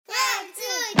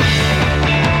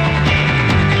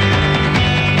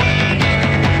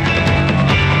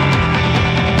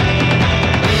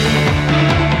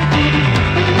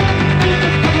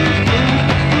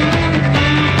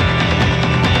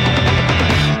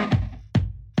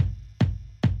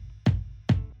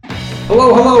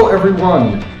Hello,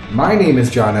 everyone. My name is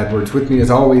John Edwards. With me,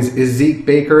 as always, is Zeke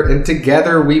Baker, and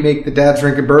together we make the Dad's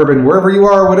Drinking Bourbon. Wherever you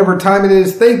are, whatever time it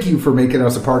is, thank you for making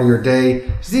us a part of your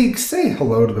day. Zeke, say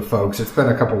hello to the folks. It's been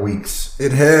a couple weeks.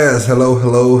 It has.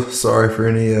 Hello. Sorry for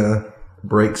any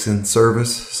breaks in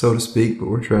service, so to speak, but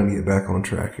we're trying to get back on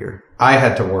track here. I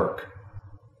had to work.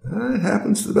 It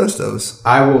happens to the best of us.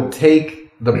 I will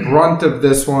take the brunt of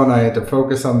this one. I had to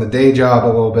focus on the day job a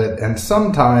little bit, and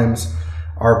sometimes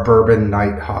our bourbon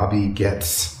night hobby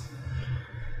gets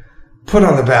put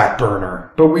on the back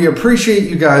burner. But we appreciate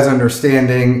you guys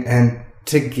understanding, and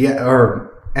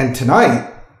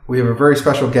tonight we have a very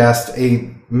special guest,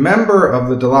 a member of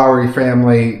the DeLaury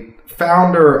family,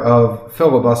 founder of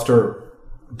Filibuster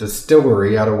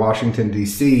Distillery out of Washington,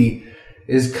 D.C.,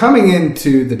 is coming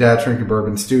into the Dad's Drinking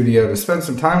Bourbon studio to spend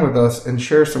some time with us and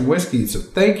share some whiskey. So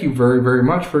thank you very, very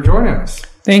much for joining us.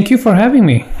 Thank you for having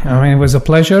me. I mean, it was a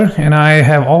pleasure, and I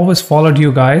have always followed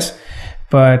you guys,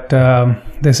 but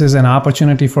this is an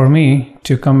opportunity for me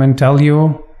to come and tell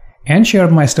you and share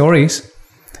my stories.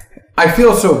 I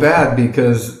feel so bad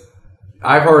because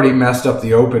I've already messed up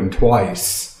the open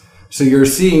twice. So you're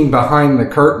seeing behind the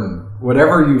curtain.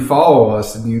 Whatever you follow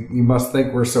us, and you must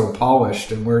think we're so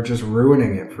polished, and we're just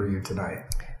ruining it for you tonight.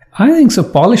 I think so.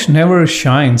 Polish never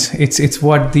shines. It's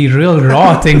what the real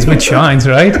raw things which shines,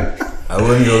 right? I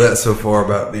wouldn't go that so far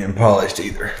about being polished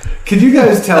either. Can you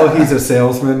guys tell he's a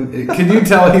salesman? Can you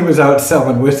tell he was out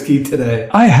selling whiskey today?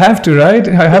 I have to, right?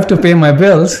 I have to pay my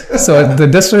bills. So the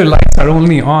distillery lights are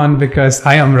only on because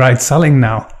I am selling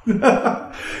now.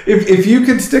 If you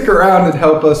could stick around and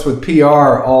help us with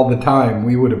PR all the time,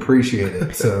 we would appreciate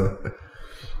it. So,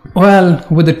 well,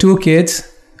 with the 2 kids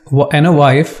and a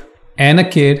wife and a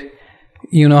kid,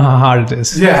 you know how hard it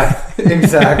is. Yeah,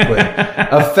 exactly.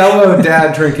 A fellow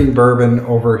dad drinking bourbon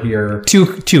over here.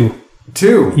 Two.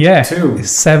 Yeah. 2.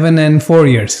 7 and 4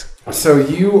 years. So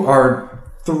you are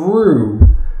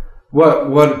through what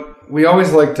we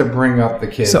always like to bring up the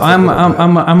kids. So I'm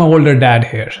an older dad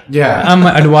here. Yeah. I'm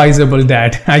an advisable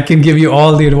dad. I can give you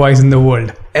all the advice in the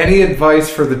world. Any advice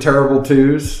for the terrible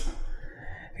twos?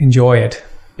 Enjoy it.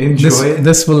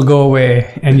 This will go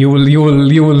away, and you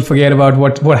will forget about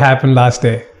what happened last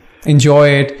day. Enjoy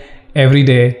it every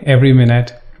day, every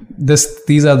minute.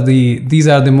 These are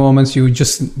the moments you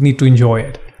just need to enjoy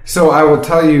it. So I will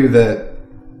tell you that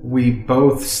we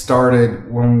both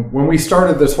started when we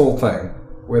started this whole thing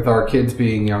with our kids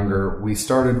being younger. We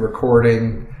started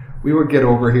recording. We would get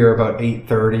over here about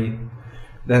 8:30.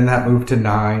 Then that moved to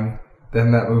 9.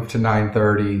 Then that moved to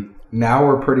 9:30. Now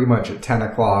we're pretty much at 10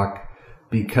 o'clock.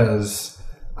 Because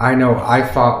I know I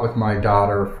fought with my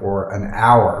daughter for an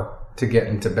hour to get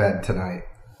into bed tonight,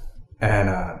 and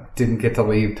didn't get to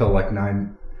leave till like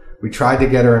 9. We tried to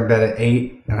get her in bed at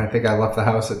 8, and I think I left the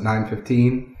house at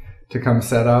 9:15 to come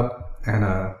set up,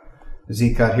 and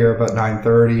Zeke got here about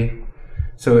 9:30.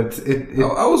 So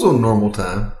I was on normal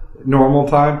time. Normal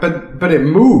time, but it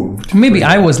moved. Maybe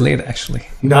I was late actually.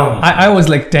 No, I was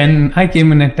like 10. I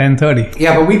came in at 10:30.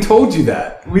 Yeah, but we told you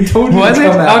that. We told you. Was it?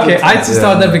 Okay, I just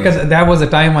thought that because that was the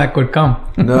time I could come.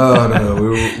 No,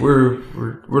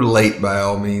 we're late by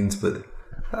all means, but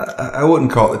I wouldn't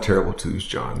call it the terrible twos,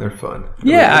 John. They're fun.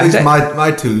 Yeah, at least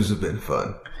my twos have been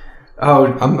fun.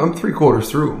 Oh, I'm 3/4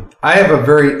 through. I have a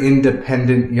very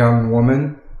independent young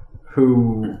woman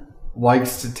who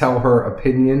likes to tell her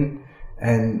opinion.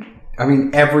 And I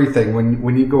mean everything.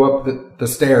 When you go up the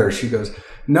stairs, she goes,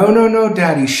 "No,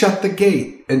 Daddy, shut the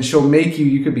gate." And she'll make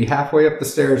you could be halfway up the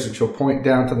stairs and she'll point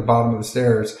down to the bottom of the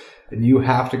stairs and you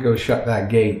have to go shut that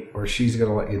gate or she's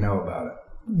going to let you know about it.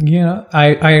 You know,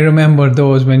 I remember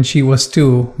those when she was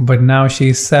 2, but now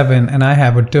she's 7 and I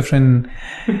have a different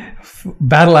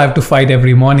battle I have to fight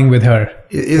every morning with her.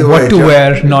 What to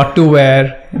wear, not to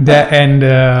wear,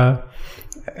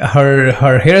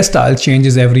 her hairstyle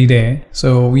changes every day.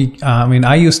 So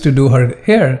I used to do her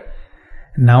hair.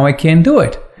 Now I can't do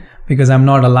it because I'm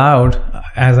not allowed,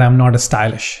 as I'm not as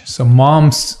stylish. So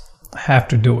moms have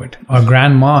to do it, or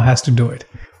grandma has to do it.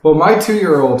 Well, my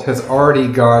 2-year-old has already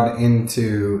gone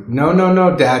into,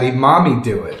 no, Daddy, Mommy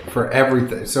do it for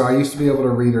everything. So I used to be able to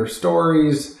read her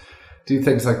stories, do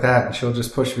things like that, and she'll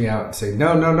just push me out and say,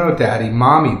 no, Daddy,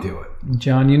 Mommy do it.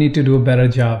 John, you need to do a better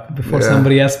job before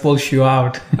somebody else pulls you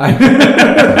out.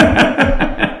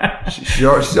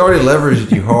 She's already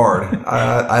leveraged you hard.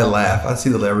 I laugh. I see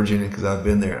the leverage in it because I've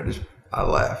been there. I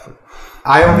laugh.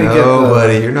 I only get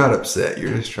buddy, you're not upset.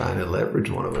 You're just trying to leverage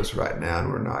one of us right now,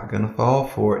 and we're not going to fall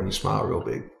for it. And you smile real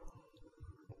big.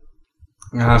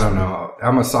 I don't know.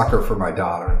 I'm a sucker for my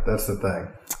daughter. That's the thing.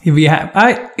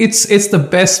 It's the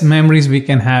best memories we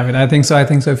can have. I think so.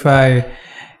 If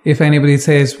if anybody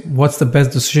says, what's the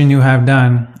best decision you have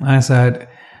done? I said,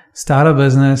 start a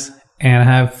business and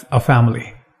have a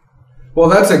family. Well,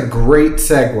 that's a great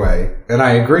segue, and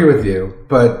I agree with you.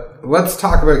 But let's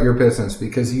talk about your business,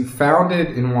 because you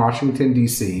founded in Washington,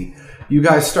 D.C. You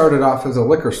guys started off as a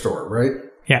liquor store, right?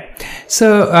 Yeah.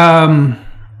 So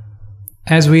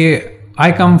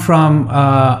I come from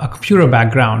a computer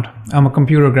background. I'm a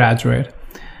computer graduate.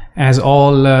 I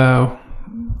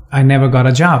never got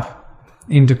a job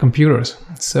into computers.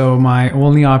 So my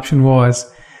only option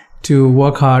was to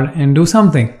work hard and do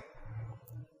something.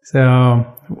 So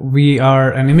we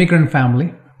are an immigrant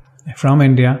family from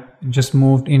India, just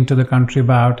moved into the country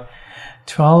about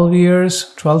 13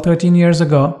 years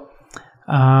ago,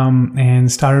 and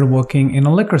started working in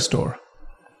a liquor store.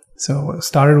 So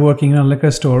started working in a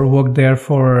liquor store, worked there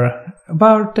for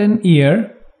about an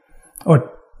year, or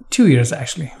 2 years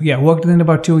actually. Yeah, worked in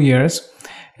about 2 years,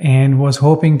 and was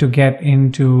hoping to get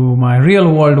into my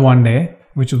real world one day,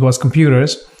 which was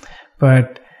computers,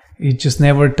 but it just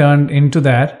never turned into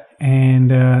that. And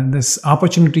this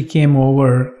opportunity came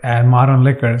over at Modern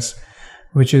Liquors,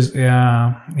 which is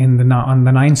on the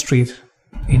 9th Street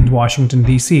in Washington,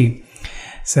 D.C.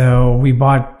 So we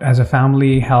bought, as a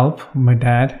family help, my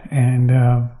dad, and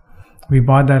we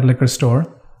bought that liquor store.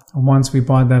 Once we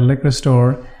bought that liquor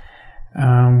store,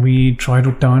 we tried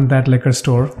to turn that liquor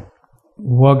store.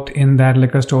 Worked in that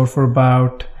liquor store for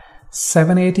about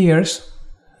 7-8 years.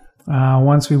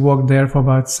 Once we worked there for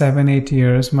about 7-8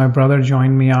 years, my brother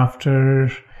joined me after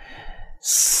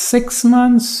 6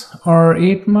 months or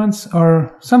 8 months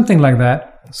or something like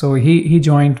that. So he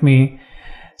joined me.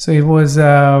 So it was,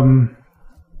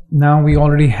 now we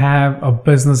already have a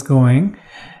business going.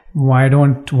 Why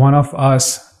don't one of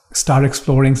us start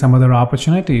exploring some other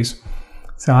opportunities?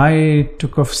 So I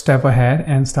took a step ahead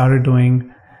and started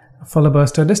doing a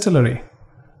Filibuster Distillery.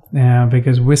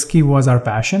 Because whiskey was our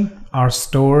passion, our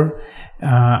store.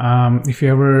 If you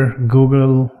ever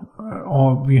Google,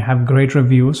 we have great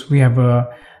reviews. We have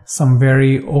some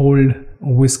very old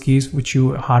whiskeys which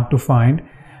you hard to find,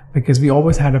 because we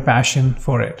always had a passion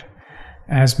for it.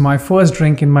 As my first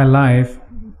drink in my life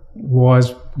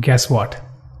was, guess what?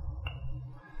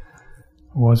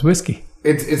 Was whiskey.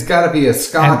 It's got to be a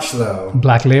Scotch, though.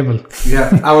 Black Label.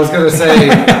 Yeah, I was going to say,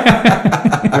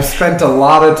 I've spent a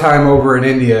lot of time over in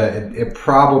India. It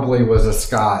probably was a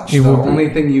Scotch. The only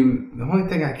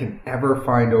thing I can ever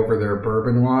find over there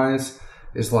bourbon-wise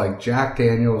is like Jack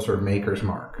Daniels or Maker's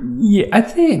Mark. Yeah, I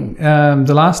think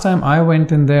the last time I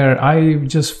went in there, I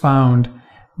just found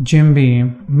Jim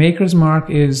Beam. Maker's Mark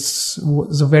was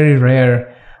a very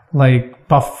rare, like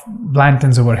Puff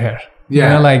Blanton's over here. Yeah.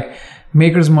 You know, like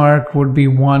Maker's Mark would be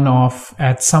one off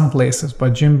at some places,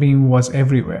 but Jim Beam was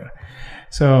everywhere.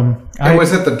 So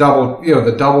was it the double? You know,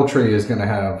 the DoubleTree is going to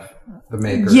have the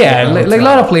Maker's. Yeah, like a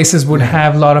lot of places would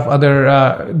have a lot of other.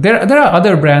 There are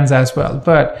other brands as well,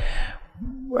 but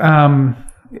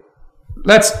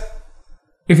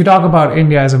if you talk about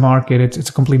India as a market, it's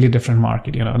a completely different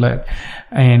market, you know.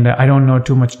 And I don't know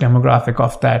too much demographic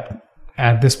of that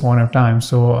at this point of time,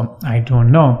 so I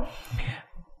don't know.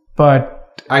 But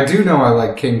I do know I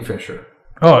like Kingfisher.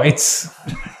 Oh, it's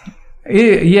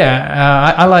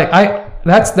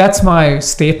that's my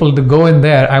staple to go in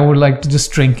there. I would like to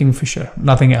just drink Kingfisher,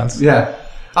 nothing else. Yeah.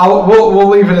 We'll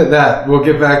leave it at that. We'll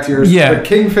get back to yours. Yeah. But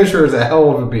Kingfisher is a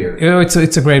hell of a beer.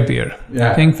 It's a great beer.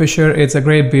 Yeah. Kingfisher, it's a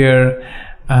great beer.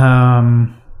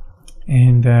 I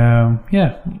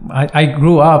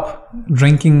grew up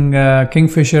drinking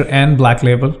Kingfisher and Black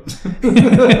Label.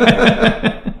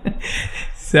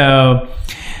 So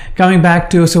coming back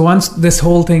to, once this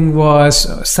whole thing was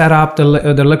set up, the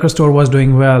liquor store was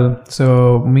doing well.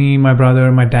 So me, my brother,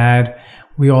 my dad,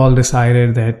 we all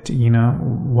decided that, you know,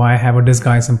 why have a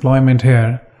disguised employment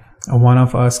here? One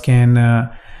of us can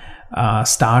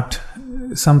start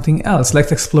something else.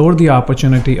 Let's explore the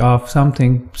opportunity of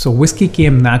something. So whiskey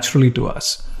came naturally to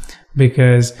us,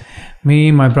 because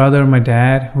me, my brother, my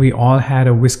dad, we all had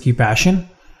a whiskey passion.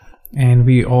 And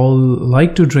we all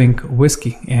like to drink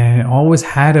whiskey, and always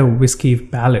had a whiskey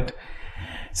palate.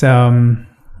 So,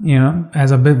 you know,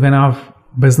 when our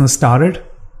business started,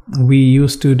 we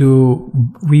used to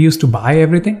buy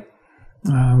everything.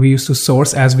 We used to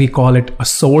source, as we call it, a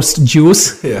sourced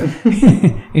juice. Yeah.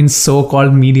 In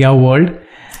so-called media world.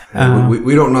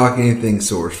 We don't knock anything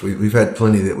sourced. We've had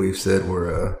plenty that we've said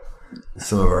were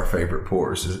some of our favorite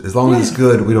pours. As long as it's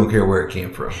good, we don't care where it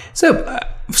came from. So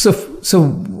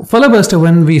Filibuster,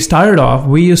 when we started off,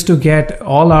 we used to get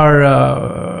all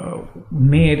our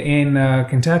made in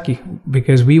Kentucky,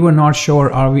 because we were not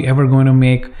sure, are we ever going to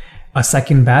make a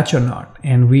second batch or not.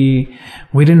 And we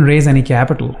didn't raise any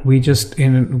capital. We just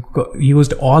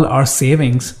used all our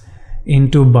savings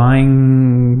into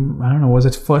buying, I don't know, was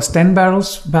it first 10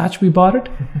 barrels batch we bought it?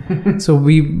 So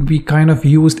we kind of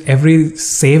used every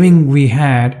saving we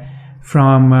had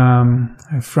from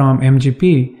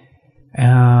MGP.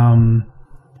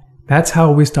 That's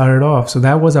how we started off. So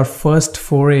that was our first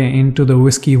foray into the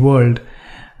whiskey world.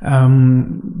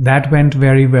 That went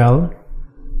very well.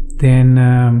 Then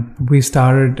we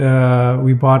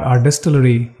bought our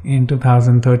distillery in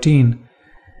 2013.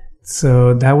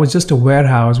 So that was just a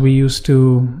warehouse. We were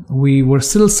still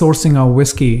sourcing our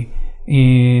whiskey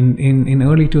in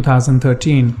early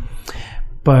 2013.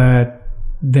 But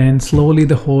then slowly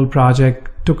the whole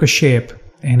project took a shape,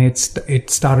 and it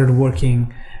started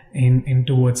working in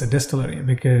towards a distillery,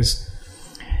 because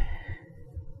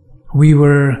we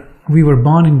were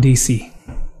born in DC.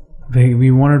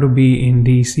 We wanted to be in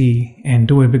DC and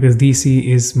do it because DC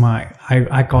is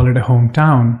I call it a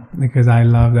hometown, because I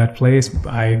love that place.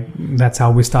 That's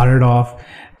how we started off.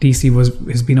 DC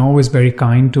has been always very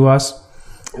kind to us.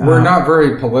 We're not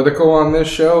very political on this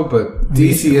show, but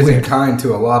DC isn't kind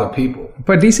to a lot of people.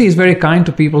 But DC is very kind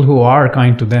to people who are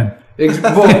kind to them.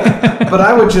 Well, but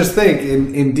I would just think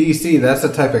in DC, that's the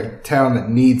type of town that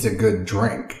needs a good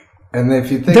drink. And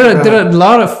if you think there are a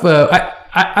lot of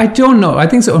I don't know. I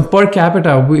think so. On per capita,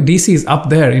 DC is up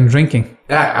there in drinking.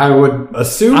 I would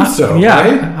assume so. Yeah,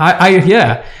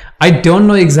 right? I don't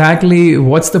know exactly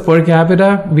what's the per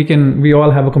capita. We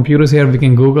all have a computers here. We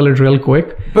can Google it real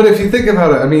quick. But if you think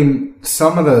about it, I mean,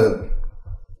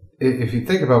 if you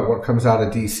think about what comes out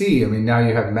of DC, I mean, now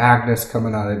you have Magnus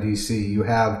coming out of DC. You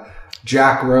have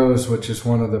Jack Rose, which is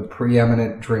one of the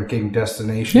preeminent drinking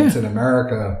destinations in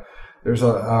America. There's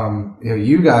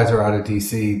you guys are out of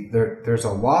DC. There's a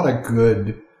lot of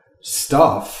good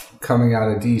stuff coming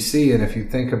out of DC. And if you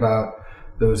think about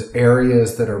those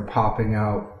areas that are popping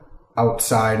out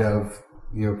outside of,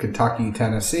 Kentucky,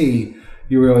 Tennessee,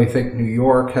 you really think New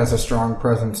York has a strong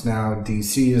presence now.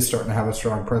 DC is starting to have a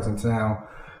strong presence now.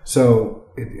 So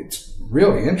it's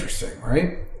really interesting,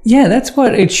 right? Yeah, that's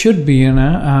what it should be,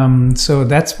 So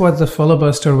that's what the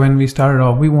Filibuster, when we started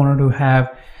off, we wanted to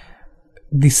have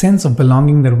the sense of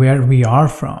belonging that where we are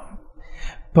from.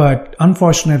 But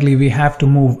unfortunately, we have to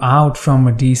move out from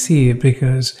DC,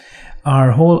 because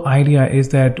our whole idea is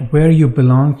that where you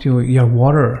belong to, your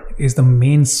water is the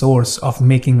main source of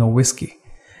making a whiskey.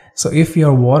 So if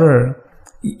your water,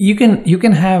 you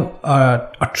can have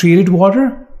a treated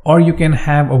water, or you can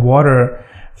have a water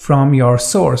from your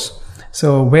source.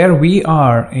 So where we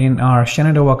are in our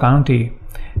Shenandoah County,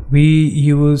 we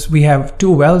have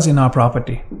 2 wells in our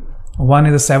property. One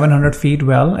is a 700 feet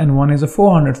well and one is a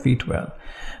 400 feet well.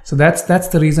 So that's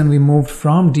the reason we moved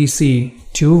from DC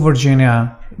to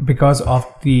Virginia, because of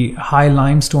the high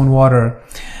limestone water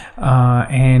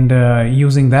and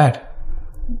using that.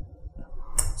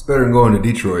 It's better than going to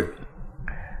Detroit.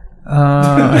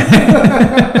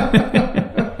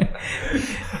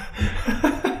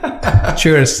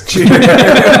 Cheers.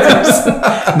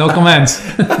 No comments.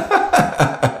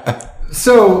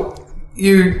 So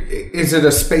is it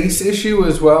a space issue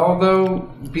as well, though?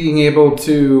 Being able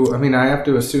to, I have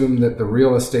to assume that the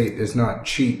real estate is not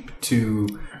cheap to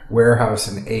warehouse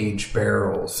and age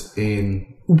barrels in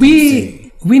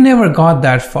DC. We never got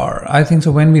that far. I think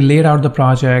so. When we laid out the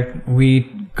project,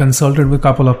 we consulted with a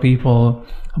couple of people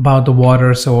about the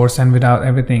water source and without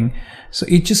everything. So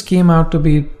it just came out to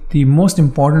be the most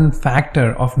important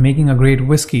factor of making a great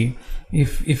whiskey.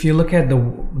 If you look at the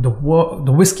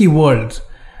whiskey world,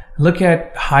 look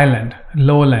at Highland,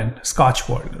 Lowland, Scotch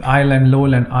world, Island,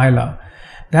 Lowland, Islay.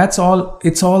 That's all.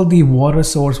 It's all the water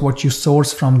source, what you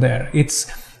source from there.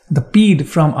 It's the peat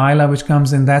from Islay which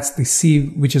comes in. That's the sea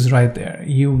which is right there.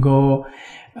 You go.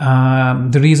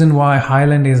 The reason why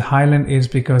Highland is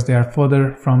because they are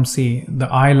further from sea. The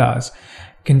Islas,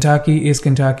 Kentucky is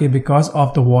Kentucky because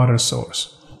of the water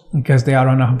source, because they are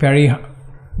on a very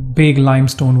big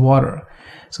limestone water.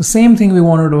 So same thing we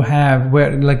wanted to have,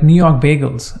 where like New York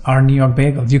bagels are New York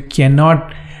bagels. You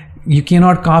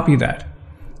cannot copy that.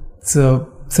 So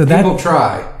that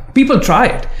people try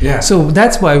it. Yeah. So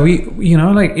that's why we,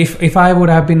 like if I would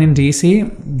have been in DC,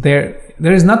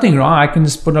 there is nothing wrong. I can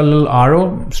just put a little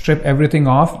RO, strip everything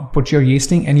off, put your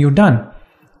yeasting, and you're done.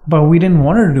 But we didn't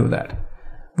want to do that.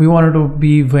 We wanted to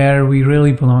be where we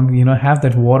really belong, have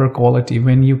that water quality.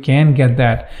 When you can get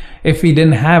that. If we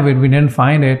didn't have it, we didn't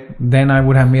find it, then I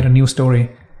would have made a new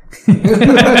story.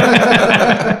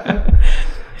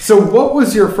 So what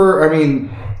was your first,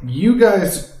 you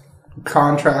guys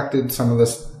contracted some of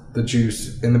this the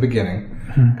juice in the beginning,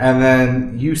 and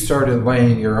then you started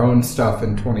laying your own stuff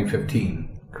in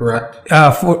 2015, correct?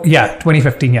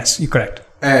 2015. Yes, you're correct.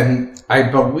 And I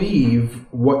believe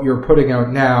what you're putting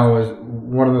out now is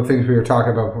one of the things we were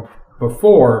talking about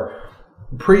before.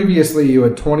 Previously, you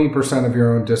had 20% of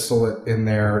your own distillate in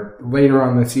there. Later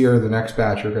on this year, the next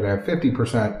batch, you're going to have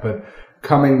 50%. But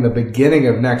coming the beginning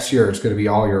of next year, it's going to be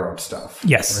all your own stuff.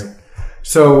 Yes. Right?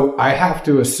 So I have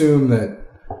to assume that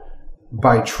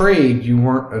by trade, you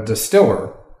weren't a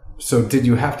distiller. So did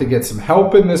you have to get some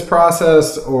help in this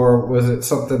process, or was it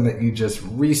something that you just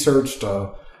researched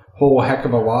a whole heck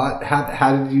of a lot?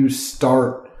 How did you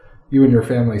and your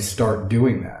family start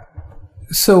doing that?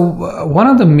 So one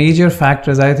of the major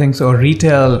factors, I think, so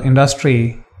retail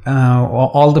industry,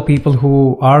 all the people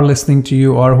who are listening to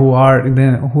you or who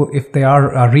if they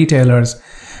are retailers,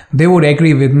 they would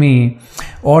agree with me,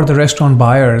 or the restaurant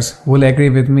buyers will agree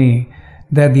with me,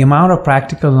 that the amount of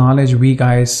practical knowledge we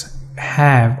guys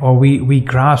have or we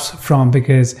grasp from,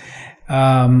 because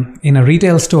in a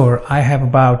retail store, I have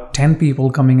about 10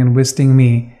 people coming and visiting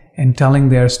me and telling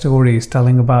their stories,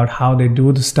 telling about how they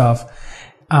do the stuff.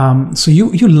 So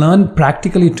you learn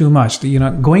practically too much.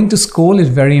 Going to school is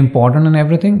very important and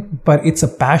everything, but it's a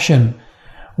passion,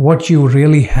 what you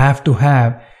really have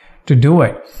to do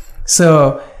it.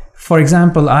 So, for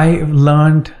example, I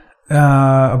learned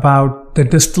about the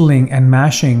distilling and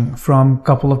mashing from a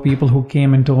couple of people who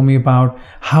came and told me about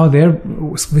how their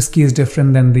whiskey is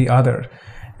different than the other.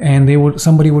 And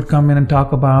somebody would come in and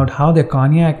talk about how their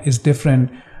cognac is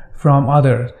different from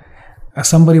others.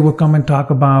 Somebody would come and talk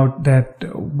about that,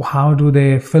 how do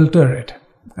they filter it?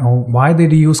 Why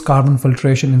did they use carbon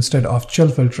filtration instead of chill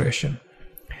filtration?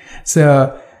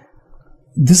 So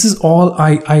this is all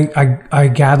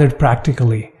I gathered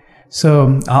practically.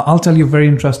 So I'll tell you a very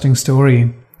interesting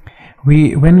story.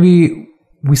 When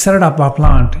we set up our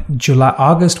plant,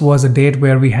 August was a date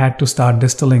where we had to start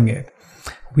distilling it.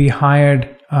 We hired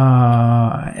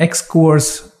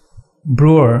ex-Coors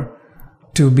brewer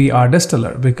to be our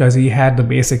distiller because he had the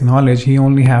basic knowledge. He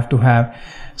only have to have.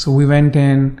 So we went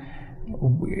in.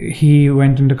 He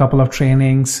went into a couple of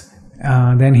trainings.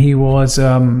 Then he was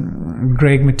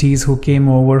Greg Matisse, who came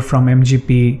over from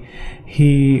MGP.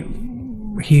 He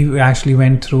actually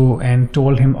went through and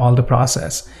told him all the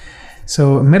process.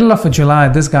 So middle of July,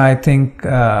 this guy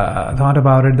thought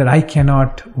about it that I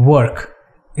cannot work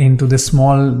into this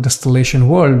small distillation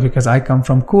world because I come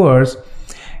from Coors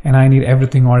and I need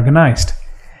everything organized.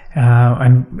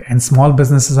 And small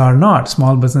businesses are not.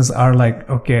 Small businesses are like,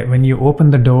 okay, when you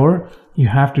open the door, you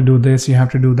have to do this, you have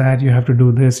to do that, you have to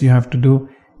do this, you have to do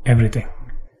everything,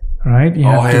 right?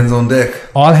 All hands on deck.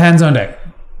 All hands on deck.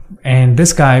 And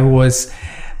this guy was,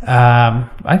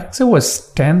 I think it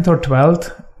was 10th or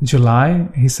 12th July.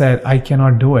 He said, I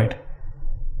cannot do it.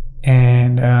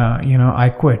 And, I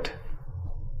quit.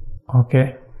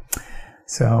 Okay.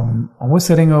 So I was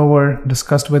sitting over,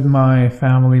 discussed with my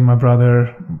family, my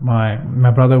brother,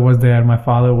 my brother was there, my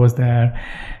father was there,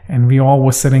 and we all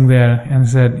were sitting there and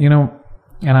said,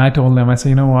 and I told them, I said,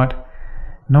 you know what,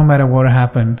 no matter what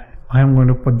happened, I'm going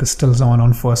to put the stills on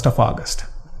 1st of August.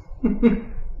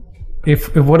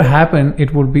 If what happened,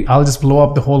 it would be, I'll just blow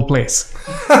up the whole place.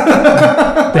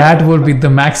 That would be the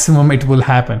maximum it will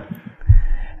happen.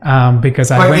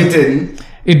 Because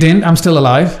It didn't. I'm still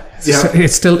alive. Yeah.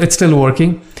 So it's still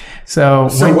working. So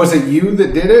was it you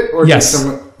that did it, or yes,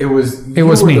 it was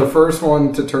me. The first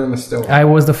one to turn the still on? I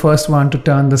was the first one to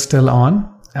turn the still on,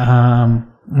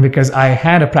 because I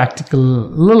had a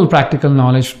little practical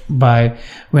knowledge by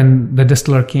when the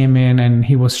distiller came in and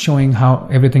he was showing how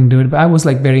everything do it. But I was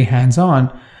like very hands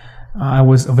on. I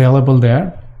was available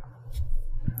there.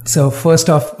 So 1st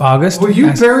of August. Well,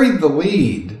 you buried the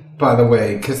lead, by the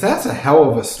way, because that's a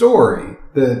hell of a story.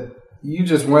 That you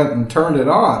just went and turned it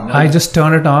on. I just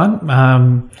turned it on.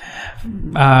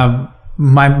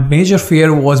 My major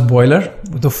fear was boiler.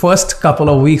 The first couple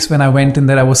of weeks when I went in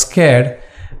there, I was scared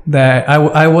that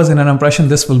I was in an impression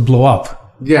this will blow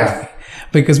up. Yeah.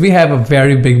 Because we have a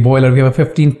very big boiler. We have a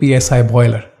 15 PSI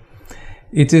boiler.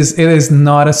 It is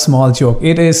not a small joke.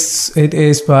 It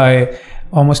is by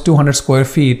almost 200 square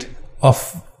feet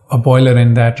of a boiler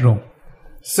in that room.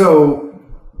 So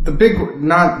the big,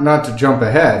 not to jump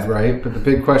ahead, right? But the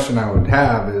big question I would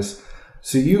have is,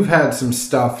 so you've had some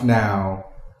stuff now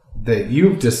that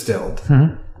you've distilled,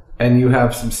 and you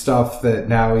have some stuff that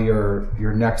now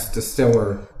your next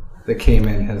distiller that came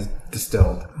in has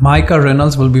distilled. Micah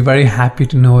Reynolds will be very happy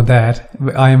to know that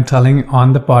I am telling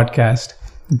on the podcast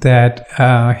that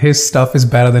his stuff is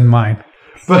better than mine.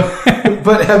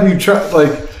 But have you tried,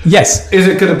 yes. Is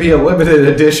it going to be a limited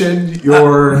edition?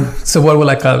 So what will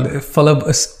I call it?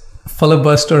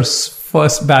 Filibuster's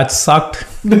first batch sucked.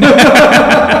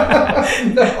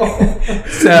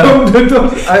 So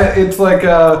it's like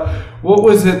what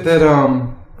was it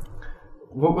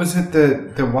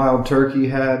that Wild Turkey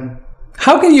had?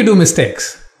 how can you do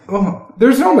mistakes? Oh,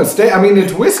 there's no mistake. I mean,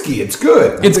 it's whiskey. It's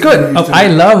good. It's good. I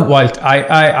love Wild.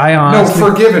 I honestly. No,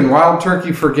 Forgiven. Wild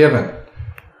Turkey Forgiven.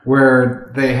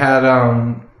 Where they had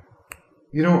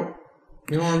you don't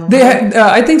remember? They had.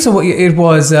 I think so. It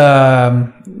was.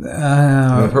 I've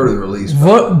heard of the release.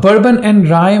 Bourbon and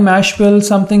rye mash bill.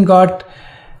 Something got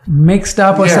mixed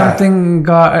up or something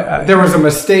got. There was a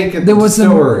mistake in the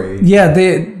distillery.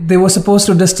 They were supposed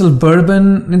to distill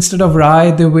bourbon instead of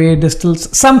rye. The way distilled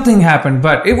something happened,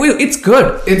 but it's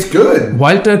good. It's good.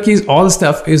 Wild Turkey's all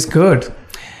stuff is good.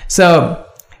 So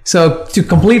to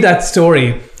complete that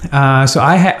story,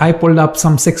 I pulled up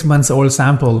some 6 months old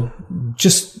sample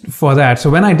just for that. So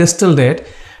when I distilled it,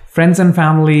 friends and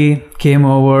family came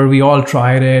over. We all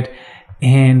tried it,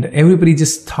 and everybody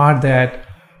just thought that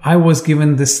I was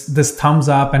given this thumbs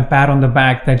up and pat on the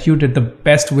back that you did the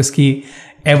best whiskey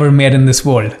ever made in this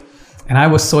world. And I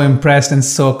was so impressed and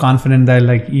so confident that,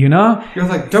 you're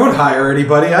like, don't hire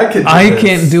anybody. I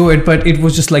can't do it. But it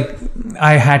was just like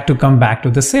I had to come back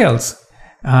to the sales.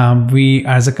 We,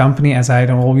 as a company, as I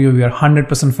told you, we are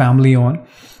 100% family owned.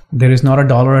 There is not a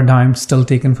dollar a dime still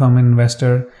taken from an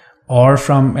investor or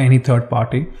from any third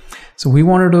party. So we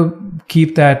wanted to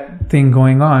keep that thing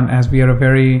going on, as we are a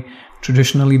very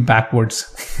traditionally backwards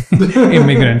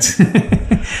immigrants.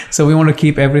 So we want to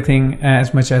keep everything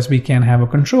as much as we can have a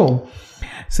control.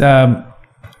 So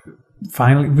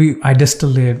finally, I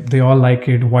distilled it. They all like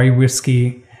it. White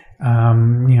whiskey.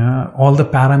 All the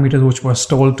parameters which was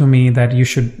told to me that it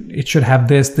should have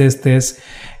this.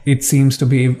 It seems to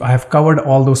be, I have covered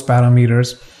all those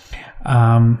parameters.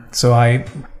 So I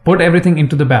put everything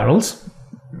into the barrels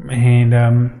and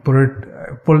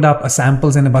pulled up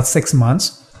samples in about 6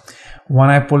 months. When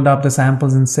I pulled up the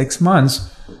samples in 6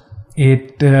 months,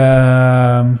 it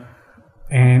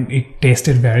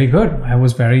tasted very good. I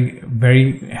was very,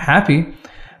 very happy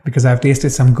because I've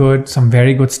tasted some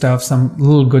very good stuff, some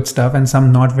little good stuff, and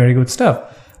some not very good stuff.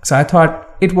 So I thought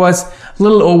it was a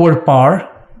little over par.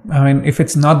 I mean, if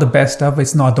it's not the best stuff,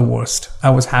 it's not the worst.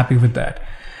 I was happy with that.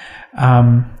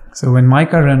 So when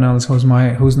Micah Reynolds, who's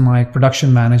my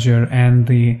production manager and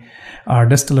our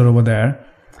distiller over there,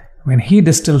 when he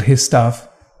distilled his stuff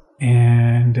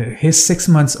and his 6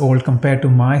 months old compared to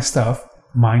my stuff,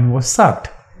 mine sucked.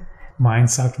 Mine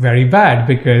sucked very bad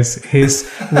because his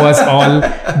was all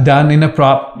done in there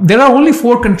are only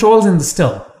 4 controls in the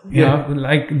still. You know,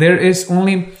 like there is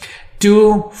only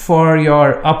 2 for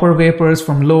your upper vapors,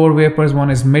 from lower vapors,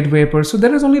 1 is mid vapors. So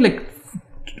there is only like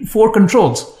 4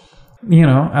 controls.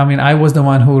 I mean, I was the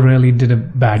one who really did a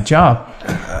bad job.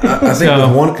 I think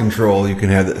with 1 control, you can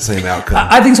have the same outcome.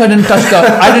 I think so. I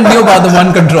didn't know about the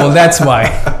 1 control. That's why.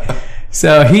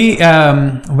 So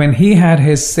when he had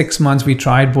his 6 months, we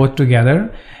tried both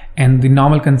together, and the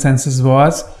normal consensus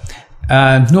was,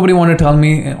 nobody wanted to tell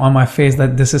me on my face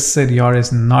that this is Sid, yours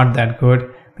is not that good.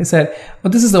 They said,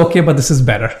 well, this is okay, but this is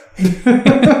better.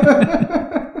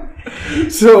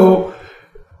 So,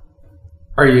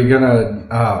 are you gonna?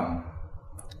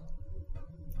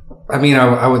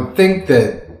 I would think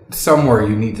that somewhere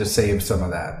you need to save some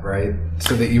of that, right?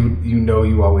 So that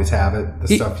you always have it. The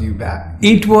stuff you back.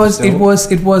 It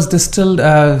was distilled.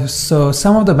 So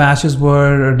some of the batches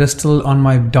were distilled on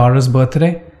my daughter's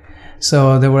birthday.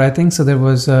 So there were, there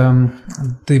was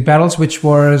the barrels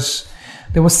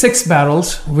there were 6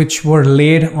 barrels which were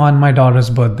laid on my daughter's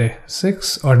birthday,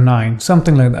 6 or 9,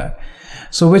 something like that.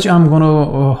 So which I'm going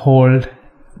to hold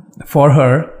for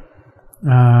her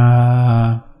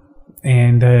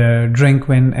and drink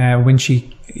when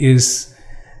she is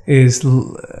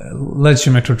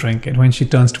legitimate to drink it, when she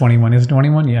turns 21. Is it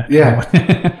 21? Yeah.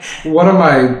 21. One of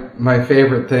my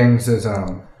favorite things is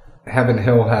Heaven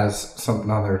Hill has something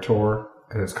on their tour,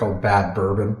 and it's called Bad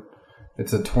Bourbon.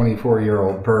 It's a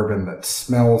 24-year-old bourbon that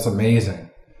smells amazing,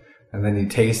 and then you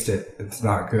taste it, it's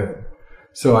not good.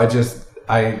 So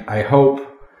I hope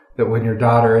that when your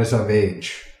daughter is of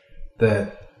age,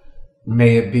 that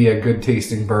may it be a good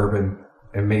tasting bourbon,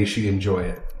 and may she enjoy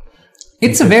it.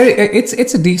 It's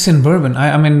a decent bourbon.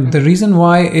 I mean, the reason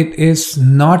why it is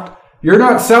not. You're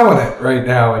not selling it right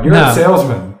now, and you're a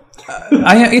salesman.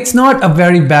 It's not a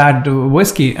very bad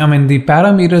whiskey. I mean, the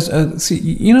parameters. See,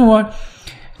 you know what?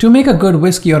 To make a good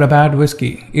whiskey or a bad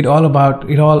whiskey, it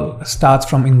all starts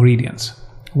from ingredients.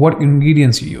 What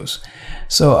ingredients you use.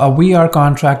 So we are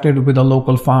contracted with a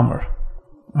local farmer.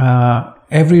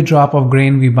 Every drop of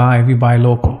grain we buy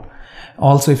local.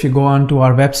 Also, if you go onto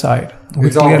our website,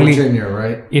 It's all Virginia,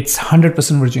 right? It's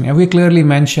 100% Virginia. We clearly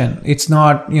mention it's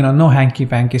not, no hanky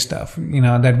panky stuff,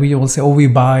 that we all say, oh, we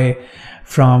buy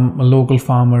from a local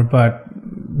farmer, but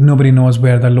nobody knows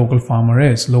where the local farmer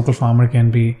is. Local farmer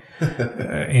can be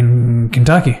in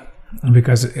Kentucky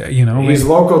because, he's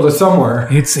local to somewhere.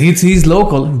 He's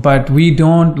local, but we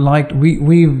don't like,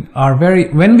 we are very,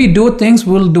 when we do things,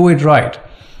 we'll do it right.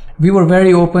 We were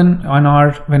very open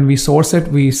when we source it,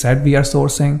 we said we are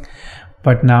sourcing,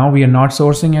 but now we are not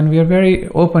sourcing, and we are very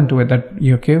open to it that,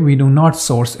 we do not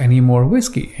source any more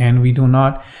whiskey, and we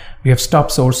have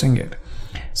stopped sourcing it.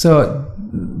 So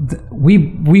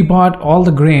we bought all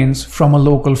the grains from a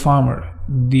local farmer.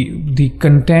 The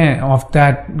content of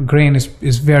that grain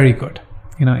is very good.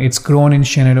 It's grown in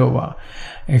Shenandoah.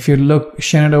 If you look,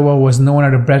 Shenandoah was known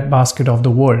as a breadbasket of the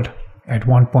world at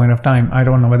one point of time. I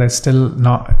don't know whether it's still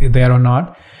not there or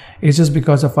not. It's just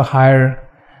because of a higher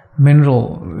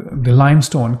mineral, the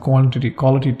limestone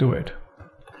quality to it.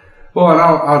 Well, and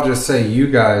I'll just say,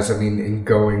 you guys, in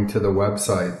going to the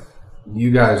website,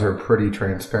 you guys are pretty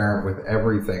transparent with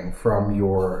everything from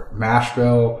your mash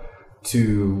bill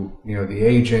to, the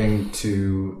aging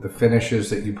to the finishes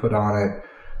that you put on it,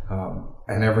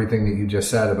 and everything that you just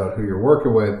said about who you're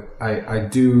working with. I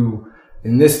do,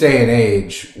 in this day and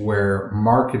age where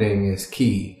marketing is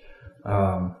key,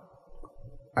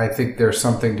 I think there's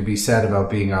something to be said about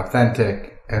being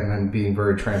authentic and then being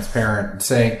very transparent and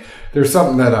saying, there's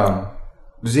something that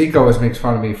Zeke always makes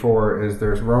fun of me for, is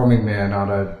there's Roaming Man out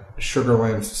of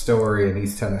Sugarlands Distillery in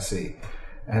East Tennessee,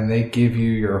 and they give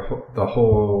you the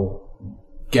whole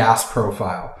gas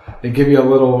profile. They give you a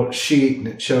little sheet and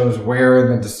it shows where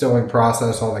in the distilling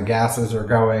process all the gases are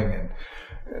going, and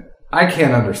I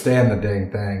can't understand the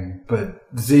dang thing, but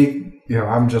Zeke,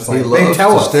 I'm just like, they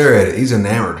tell us to stare at it. He's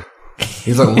enamored.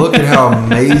 He's like, look at how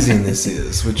amazing this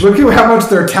is. Look at how much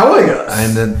they're telling us.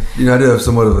 And then, I do have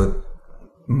somewhat of a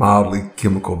mildly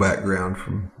chemical background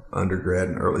from undergrad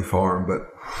and early farm, but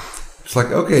it's like,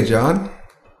 okay, John,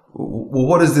 well,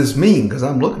 what does this mean? Because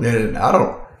I'm looking at it and I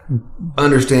don't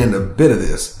understand a bit of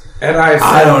this. And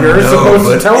I don't know, supposed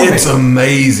to tell me. It's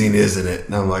amazing, isn't it?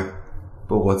 And I'm like,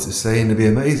 but what's it saying to be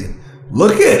amazing?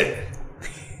 Look at it.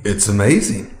 It's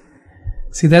amazing.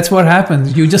 See, that's what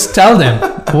happens. You just tell them.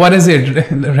 What is it?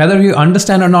 Whether you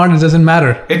understand or not, it doesn't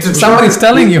matter. Somebody's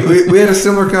telling you. We had a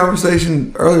similar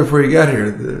conversation earlier before you got here.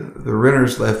 The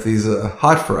renters left these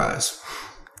hot fries.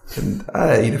 And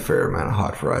I eat a fair amount of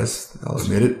hot fries, I'll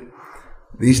admit it.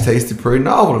 These tasted pretty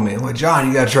novel to me. I'm like, John,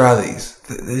 you got to try these.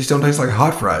 They just don't taste like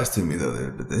hot fries to me, though.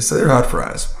 They say they're hot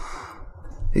fries.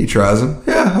 He tries them.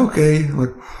 Yeah, okay. I'm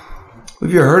like,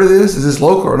 have you heard of this? Is this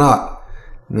local or not?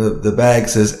 And the bag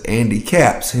says Andy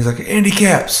Caps. He's like, Andy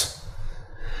Caps.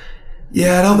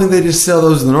 Yeah, I don't think they just sell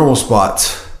those in the normal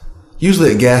spots.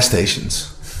 Usually at gas stations.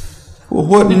 Well,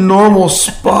 what normal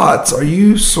spots are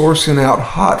you sourcing out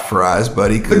hot fries,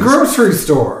 buddy? The grocery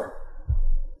store.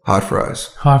 Hot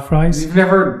fries. Hot fries? You've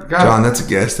never got John, that's a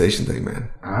gas station thing, man.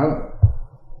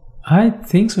 I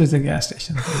think so. It's a gas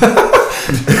station. I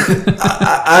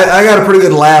got a pretty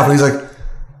good laugh. And he's like,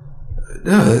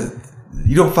 no,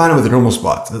 you don't find them at the normal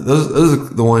spots. Those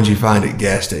are the ones you find at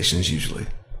gas stations usually.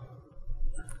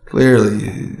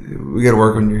 Clearly, we got to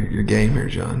work on your game here,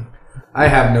 John. I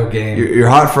have no game. Your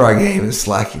hot fry game is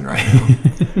slacking right now.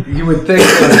 You would think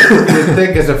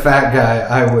as a fat guy,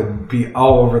 I would be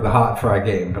all over the hot fry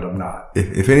game, but I'm not.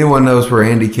 If anyone knows where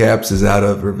Andy Caps is out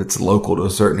of, or if it's local to a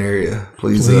certain area,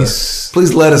 please let us know.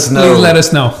 Please let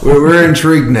us know. We're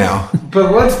intrigued now.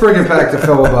 But let's bring it back to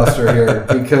filibuster here,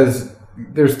 because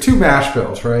there's two mash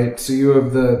bills, right? So you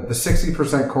have the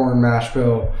 60% corn mash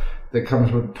bill that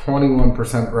comes with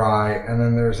 21% rye, and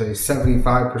then there's a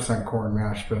 75% corn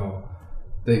mash bill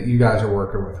that you guys are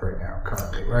working with right now,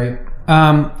 currently, right?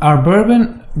 Our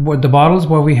bourbon, what the bottles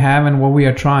what we have and what we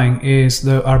are trying is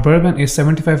our bourbon is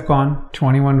 75 corn,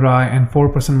 21 rye, and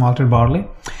 4% malted barley.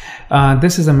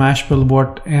 This is a mash bill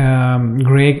what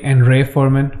Greg and Ray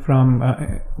Furman from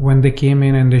when they came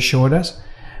in and they showed us.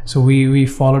 So we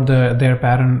followed their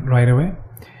pattern right away.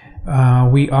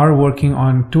 We are working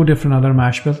on two different other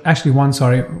mash bills. Actually, one,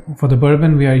 sorry. For the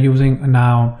bourbon, we are using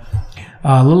now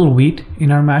a little wheat in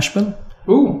our mash bill.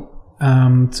 Ooh.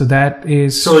 So that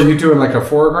is... So are you doing like a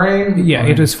 4 grain? Yeah,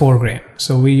 it is 4 grain.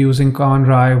 So we're using corn,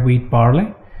 rye, wheat,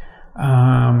 barley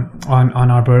on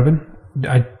our bourbon.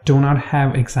 I do not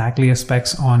have exactly a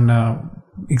specs on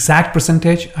exact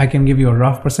percentage. I can give you a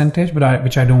rough percentage, but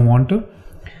which I don't want to.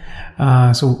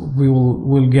 So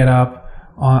we'll get up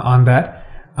on that.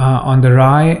 On the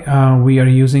rye, we are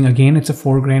using, again, it's a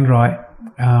 4 grain rye.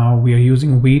 We are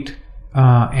using wheat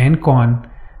and corn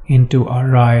into our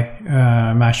rye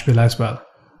mash bill as well.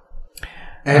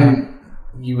 And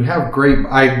you have great.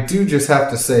 I do just have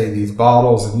to say these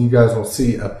bottles, and you guys will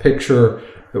see a picture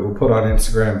that we'll put on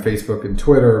Instagram, Facebook, and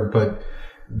Twitter. But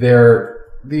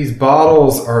these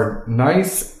bottles are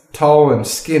nice, tall, and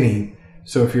skinny.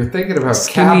 So if you're thinking about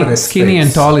cabinet skinny space,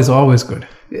 and tall is always good.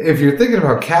 If you're thinking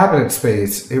about cabinet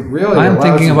space, it really. I'm allows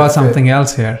thinking you about to fit. something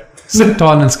else here.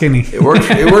 Tall and skinny. It worked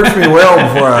for me well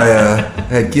before I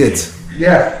had kids.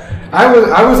 Yeah,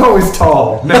 I was always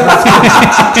tall.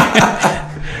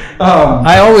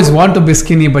 I always want to be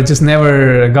skinny, but just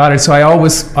never got it. So I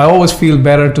always feel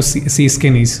better to see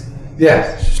skinnies. Yeah.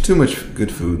 There's too much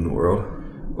good food in the world.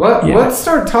 Let's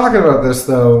start talking about this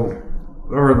though,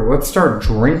 or let's start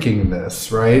drinking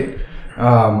this, right?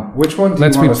 Which one do you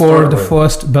Let's want to pour start the with?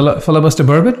 first filibuster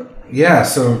bourbon. Yeah,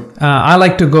 so I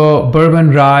like to go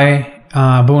bourbon rye,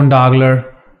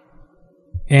 Boondogler,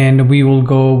 and we will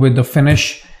go with the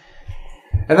finish.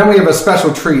 and then we have a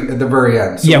special treat at the very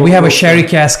end. So Yeah, we have a sherry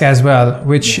cask as well,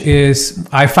 which is,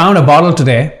 I found a bottle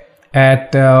today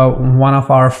at one of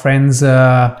our friends.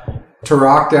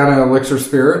 Turok down at Elixir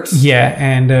Spirits. Yeah,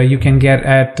 and you can get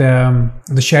at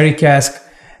the sherry cask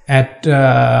at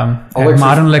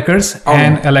Modern Liquors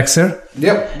and Elixir.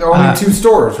 Yep, the only two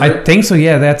stores, right? I think so.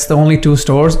 Yeah, that's the only two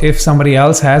stores. If somebody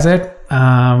else has it,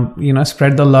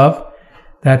 spread the love.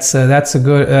 That's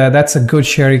a good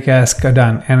sherry cask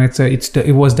done, and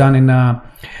it was done in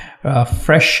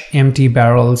fresh empty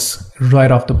barrels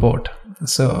right off the boat.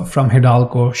 So from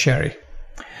Hidalgo Sherry.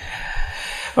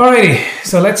 Alrighty,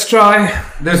 so let's try.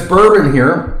 There's bourbon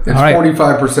here. It's All right.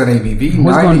 45% ABV,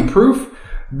 90 proof.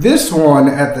 This one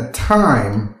at the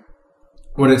time,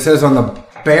 what it says on the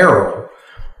barrel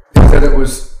is that it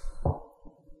was.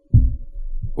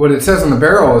 What it says on the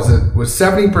barrel is it was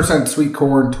 70% sweet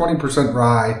corn, 20%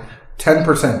 rye,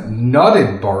 10%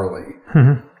 nutted barley.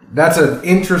 Mm-hmm. That's an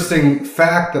interesting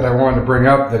fact that I wanted to bring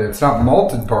up, that it's not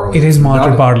malted barley. It is it's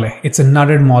malted nutted. barley. It's a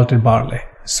nutted malted barley.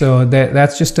 So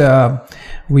that's just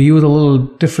we use a little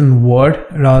different word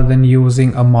rather than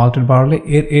using a malted barley.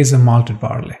 It is a malted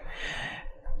barley.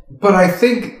 But I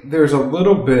think there's a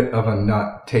little bit of a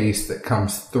nut taste that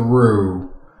comes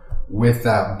through with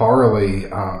that barley.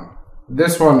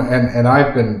 This one, and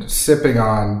I've been sipping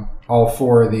on all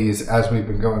four of these as we've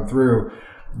been going through.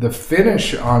 The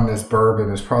finish on this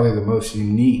bourbon is probably the most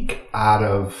unique out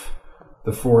of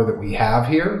the four that we have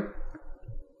here.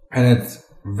 And it's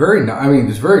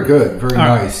it's very good, very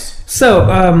nice. So,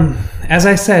 as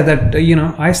I said that,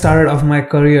 I started off my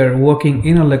career working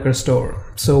in a liquor store.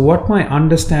 So what my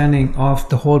understanding of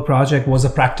the whole project was a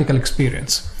practical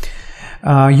experience.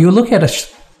 You look at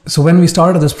so when we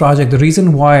started this project, the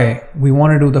reason why we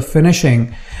want to do the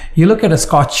finishing, you look at a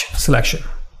Scotch selection,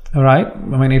 all right?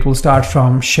 I mean, it will start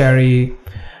from sherry,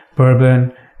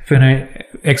 bourbon,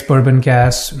 ex-bourbon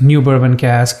cask, new bourbon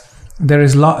cask. There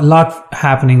is lot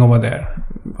happening over there.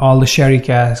 All the sherry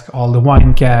cask, all the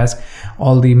wine cask,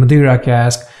 all the Madeira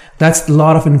cask. That's a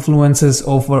lot of influences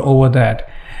over that.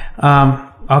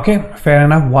 Okay, fair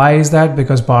enough. Why is that?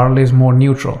 Because barley is more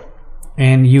neutral,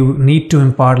 and you need to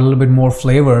impart a little bit more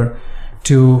flavor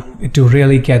to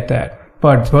really get that.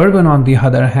 But bourbon, on the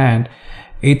other hand,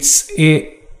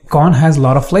 corn has a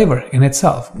lot of flavor in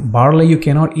itself. Barley you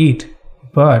cannot eat,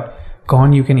 but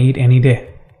corn you can eat any day.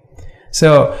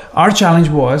 So our challenge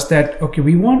was that, okay,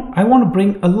 I want to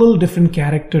bring a little different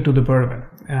character to the bourbon.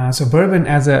 So bourbon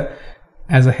as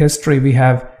a history, we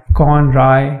have corn,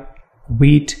 rye,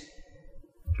 wheat,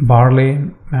 barley,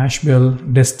 mash bill,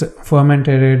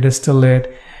 fermented it, distill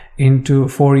it into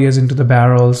 4 years into the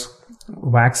barrels,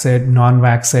 wax it,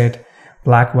 non-wax it,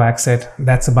 black wax it.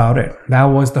 That's about it. That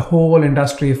was the whole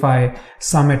industry. If I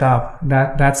sum it up,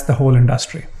 that's the whole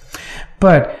industry.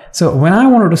 But so when I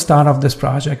wanted to start off this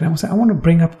project, I want to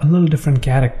bring up a little different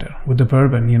character with the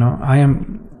bourbon.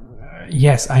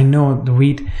 Yes, I know the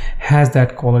wheat has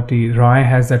that quality, rye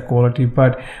has that quality,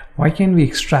 but why can't we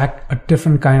extract a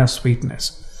different kind of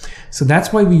sweetness? So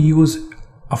that's why we use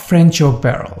a French oak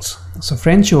barrels. So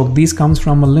French oak, these comes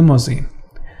from a limousine.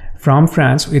 From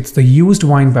France, it's the used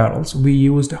wine barrels. We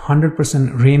used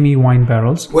 100% Remy wine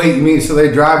barrels. Wait, you mean so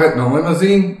they drive it in a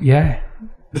limousine? Yeah.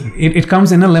 It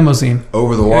comes in a limousine.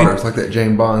 Over the water. It's like that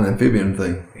James Bond amphibian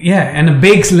thing. Yeah, and a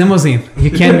big limousine. You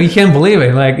can't believe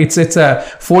it. Like it's a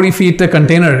 40 feet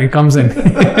container it comes in.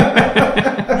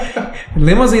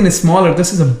 Limousine is smaller.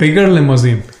 This is a bigger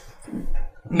limousine.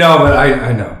 No, but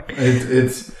I know.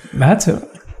 It's That's it.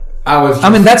 I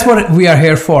mean, that's what we are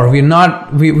here for.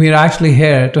 We're actually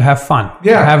here to have fun.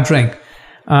 Yeah. To have drink.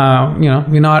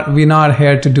 We're not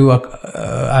here to do a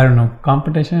I don't know,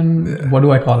 competition. What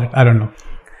do I call it? I don't know.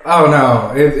 Oh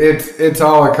no, it's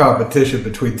all a competition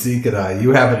between Zeke and I.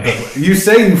 You haven't been, you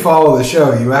say you follow the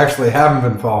show, you actually haven't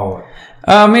been following.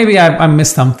 Maybe I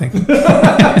missed something.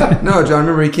 No, John,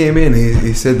 remember he came in,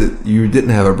 he said that you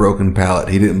didn't have a broken palate.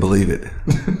 He didn't believe it.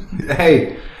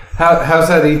 Hey, how's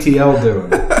that ETL doing?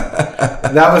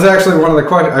 That was actually one of the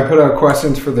questions. I put out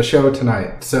questions for the show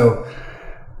tonight. So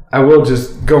I will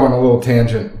just go on a little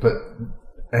tangent, but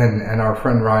and our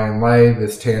friend Ryan Lay,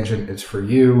 this tangent is for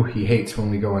you. He hates when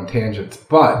we go on tangents,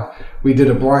 but we did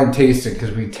a blind tasting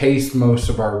because we taste most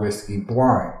of our whiskey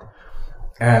blind,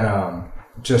 and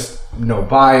just no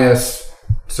bias.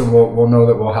 So we'll know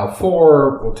that we'll have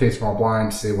 4. We'll taste them all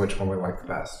blind, see which one we like the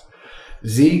best.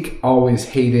 Zeke always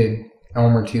hated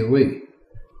Elmer T. Lee.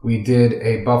 We did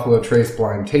a Buffalo Trace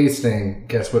blind tasting.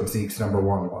 Guess what Zeke's number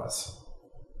 1 was?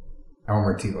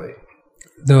 Elmer T. Lee.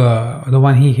 The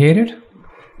one he hated?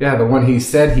 Yeah, the one he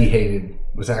said he hated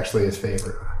was actually his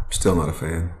favorite. Still not a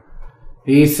fan.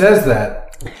 He says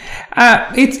that.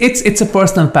 It's a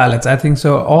personal palate. I think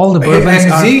so. All the bourbons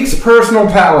and are... Zeke's personal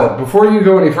palate, before you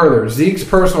go any further, Zeke's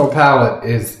personal palate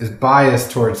is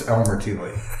biased towards Elmer T.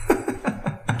 Lee.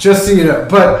 Just so you know.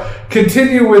 But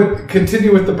continue with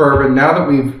the bourbon. Now that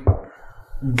we've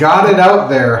got it out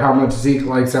there how much Zeke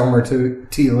likes Elmer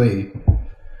T. Lee,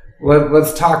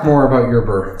 let's talk more about your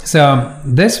bourbon. So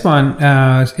this one,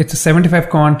 it's a 75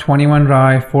 corn, 21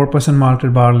 rye, 4%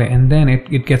 malted barley, and then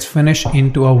it gets finished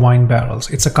into a wine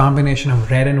barrels. It's a combination of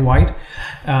red and white.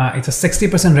 It's a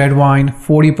 60% red wine,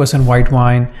 40% white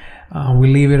wine.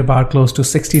 We leave it about close to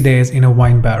 60 days in a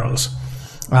wine barrels.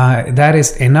 That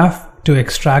is enough to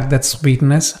extract that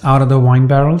sweetness out of the wine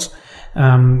barrels,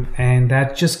 and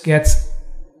that just gets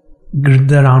the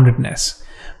roundedness.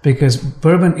 Because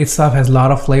bourbon itself has a lot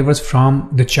of flavors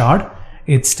from the charred.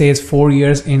 It stays 4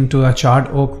 years into a charred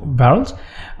oak barrels,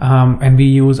 and we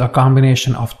use a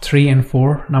combination of 3 and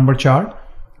 4 number charred.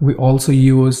 We also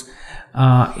use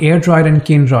air dried and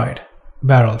kiln dried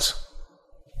barrels.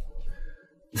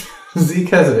 Zeke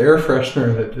has an air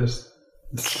freshener that just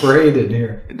sprayed in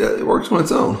here. It works on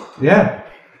its own. Yeah,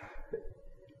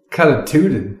 kind of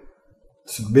tooted.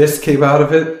 Some mist came out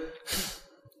of it.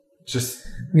 Just.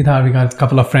 We got a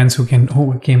couple of friends who came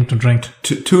to drink.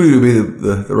 Tooty would be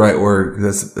the right word.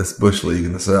 That's Bush League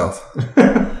in the South.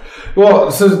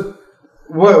 Well, so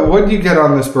what do you get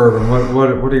on this bourbon?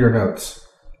 What are your notes?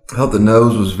 I thought the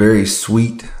nose was very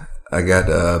sweet. I got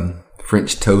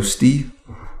French toasty,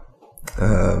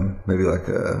 maybe like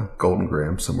a Golden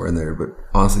Graham somewhere in there. But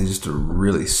honestly, just a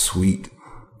really sweet,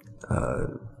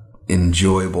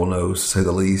 enjoyable nose, to say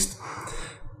the least.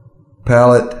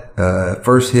 Palate,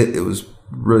 first hit, it was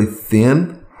really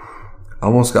thin.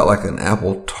 Almost got like an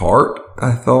apple tart,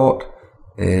 I thought.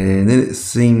 And then it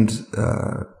seemed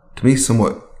to me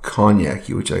somewhat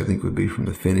cognac-y, which I think would be from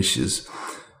the finishes.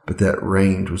 But that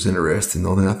range was interesting. The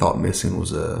only thing I thought missing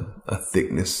was a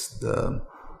thickness, the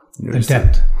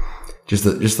depth.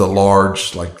 Just the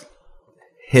large, like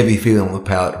heavy feeling on the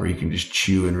palate where you can just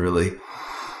chew and really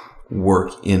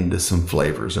work into some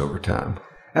flavors over time.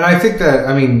 And I think that,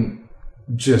 I mean,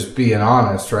 just being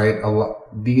honest, right?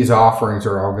 These offerings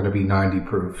are all going to be 90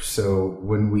 proof. So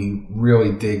when we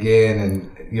really dig in, and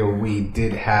we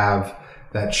did have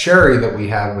that sherry that we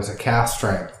had was a cask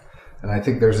strength, and I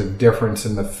think there's a difference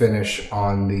in the finish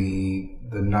on the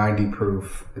 90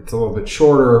 proof. It's a little bit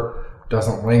shorter,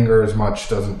 doesn't linger as much,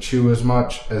 doesn't chew as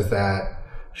much as that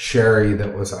sherry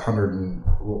that was 100 and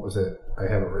what was it? I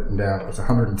have it written down. It was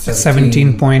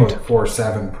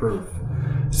 117.47 proof.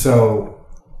 So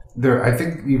there, I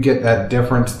think you get that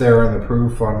difference there in the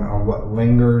proof on what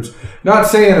lingers. Not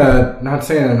saying a 90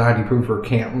 proofer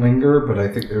can't linger, but I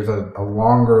think there's a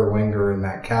longer linger in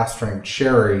that cask strength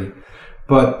sherry.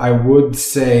 But I would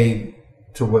say,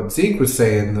 to what Zeke was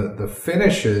saying, the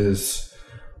finishes,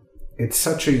 it's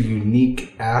such a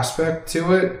unique aspect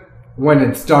to it when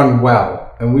it's done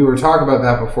well. And we were talking about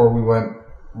that before we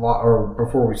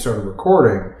started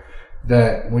recording,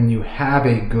 that when you have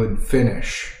a good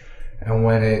finish, and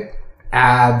when it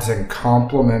adds and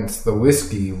complements the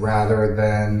whiskey rather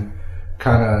than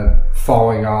kind of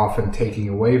falling off and taking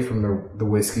away from the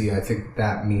whiskey, I think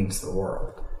that means the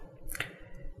world.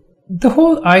 The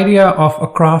whole idea of a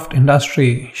craft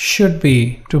industry should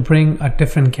be to bring a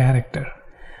different character,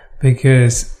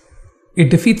 because it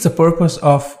defeats the purpose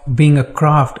of being a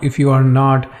craft if you are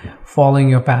not following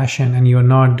your passion and you're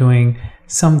not doing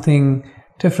something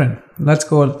different. Let's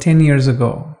go 10 years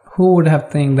ago. Who would have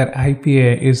think that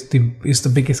IPA is the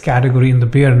biggest category in the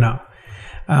beer now?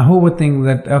 Who would think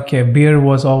that, okay, beer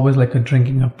was always like a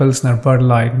drinking of Pilsner, Bud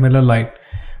Light, Miller Lite.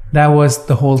 That was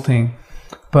the whole thing.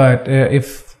 But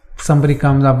if somebody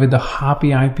comes up with a hoppy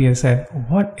IPA, said,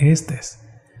 what is this?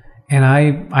 And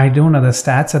I don't know the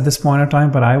stats at this point in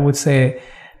time, but I would say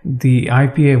the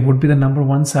IPA would be the number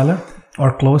one seller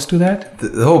or close to that.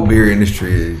 The whole beer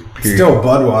industry, period. Still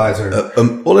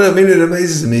Budweiser. Well, I mean, it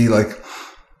amazes me. Like,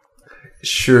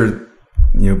 sure,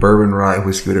 bourbon, rye,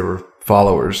 whiskey, whatever,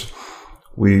 followers.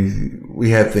 We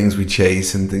have things we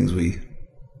chase and things we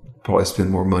probably spend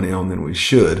more money on than we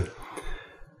should.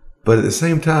 But at the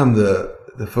same time, the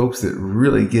folks that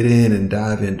really get in and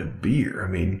dive into beer, I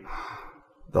mean,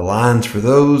 the lines for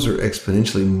those are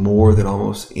exponentially more than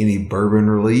almost any bourbon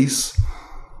release.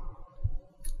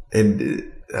 And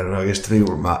I don't know, I guess to me,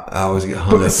 I always get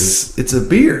hung up is it's a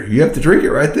beer. You have to drink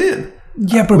it right then.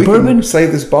 Yeah, but we bourbon... can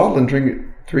save this bottle and drink it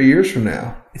 3 years from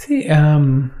now. See,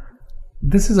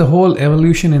 this is a whole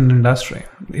evolution in the industry.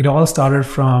 It all started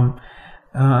from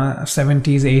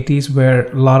 70s, 80s, where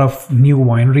a lot of new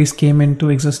wineries came into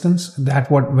existence.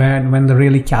 When the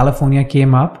really California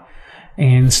came up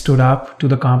and stood up to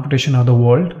the competition of the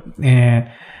world.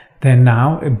 And then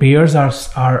now beers are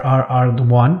the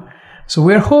one. So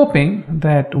we're hoping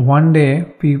that one day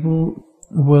people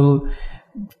will,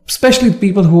 especially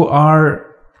people who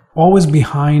are always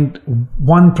behind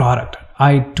one product.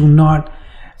 I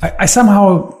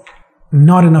somehow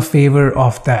not in a favor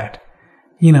of that.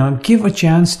 Give a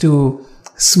chance to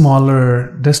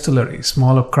smaller distilleries,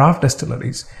 smaller craft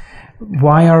distilleries.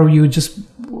 Why are you just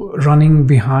running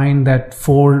behind that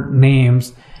 4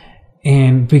 names?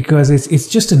 And because it's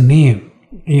just a name.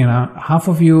 Half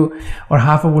of you or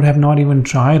half would have not even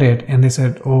tried it, and they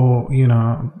said,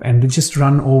 and they just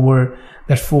run over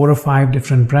that 4 or 5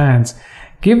 different brands.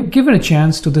 Give it a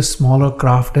chance to the smaller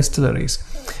craft distilleries.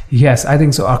 Yes, I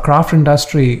think so. Our craft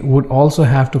industry would also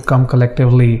have to come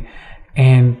collectively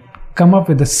and come up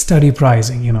with a steady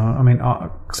pricing.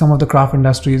 Some of the craft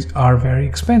industries are very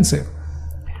expensive.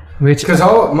 Because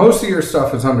most of your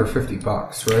stuff is under $50,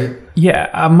 right?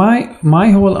 Yeah,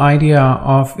 my whole idea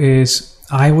of is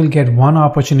I will get one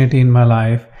opportunity in my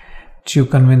life to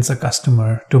convince a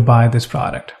customer to buy this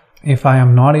product. If I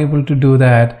am not able to do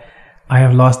that, I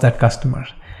have lost that customer.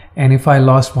 And if I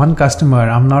lost one customer,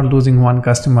 I'm not losing one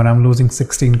customer, I'm losing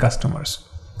 16 customers.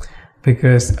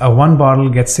 Because one bottle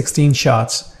gets 16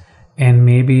 shots and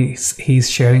maybe he's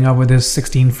sharing up with his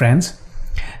 16 friends.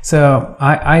 So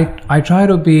I try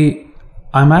to be,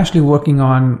 I'm actually working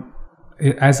on,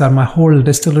 my whole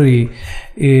distillery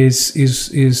is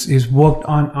worked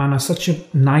on such a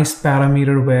nice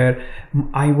parameter where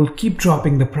I will keep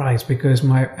dropping the price because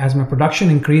as my production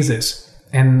increases,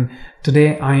 and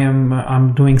today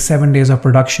I'm doing 7 days of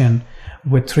production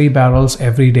with 3 barrels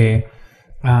every day.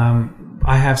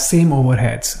 I have same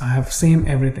overheads, I have same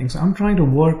everything. So I'm trying to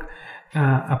work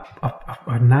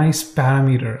a nice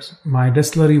parameters. My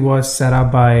distillery was set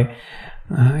up by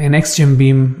an ex-Jim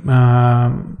Beam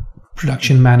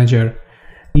production manager.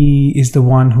 He is the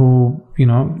one who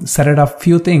set it up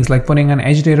few things like putting an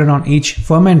agitator on each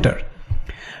fermenter.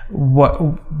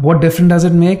 What difference does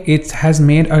it make? It has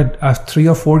made a 3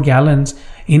 or 4 gallons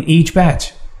in each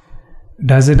batch.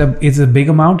 Is a big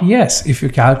amount? Yes. If you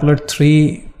calculate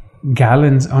 3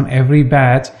 gallons on every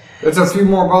batch, it's a few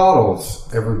more bottles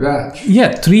every batch.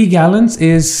 Yeah, 3 gallons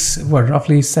is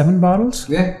roughly 7 bottles?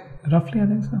 Yeah. Roughly, I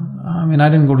think so. I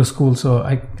didn't go to school, so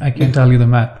I can't tell you the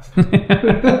math.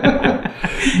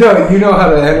 No, you know how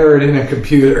to enter it in a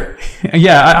computer.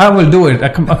 Yeah, I will do it. A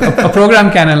program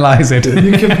can analyze it.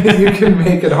 You can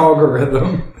make an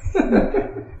algorithm.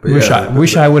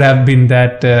 Wish I would have been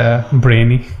that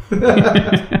brainy.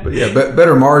 But yeah,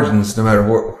 better margins, no matter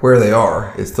where they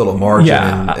are, it's still a margin.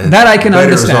 Yeah, and that I can better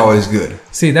understand. Is always good.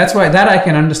 See, that's why that I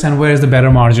can understand. Where is the better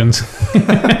margins?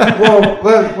 Well,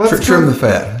 let's trim the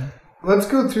fat. Let's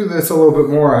go through this a little bit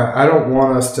more. I don't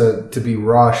want us to be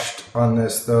rushed on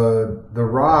this. The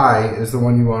rye is the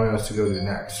one you wanted us to go to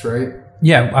next, right?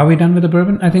 Yeah. Are we done with the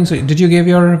bourbon? I think so. Did you give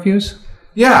your reviews?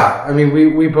 Yeah.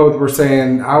 We both were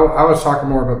saying, I was talking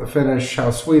more about the finish,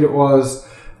 how sweet it was.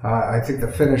 I think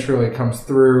the finish really comes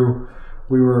through.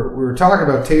 We were talking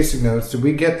about tasting notes. Did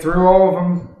we get through all of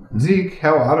them, Zeke?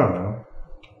 Hell, I don't know.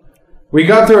 We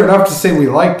got through enough to say we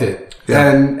liked it.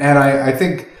 Yeah. And I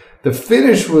think the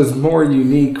finish was more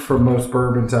unique from most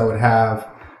bourbons I would have.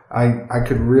 I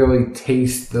could really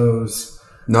taste those.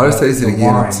 No, I just tasted it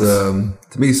again. Wines. It's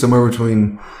to me somewhere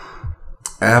between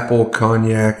apple,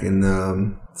 cognac, and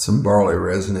some barley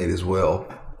resonate as well.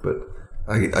 But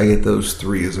I get those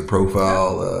 3 as a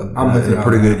profile in a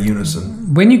pretty good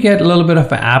unison. When you get a little bit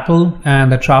of an apple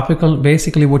and the tropical,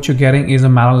 basically what you're getting is a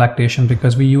malolactation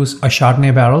because we use a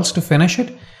Chardonnay barrels to finish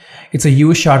it. It's a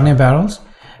used Chardonnay barrels.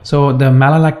 So the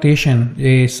malolactation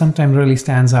is sometimes really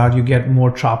stands out. You get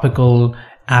more tropical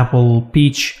apple,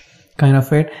 peach kind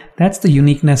of it. That's the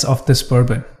uniqueness of this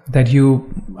bourbon. That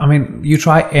you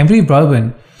try every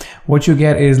bourbon, what you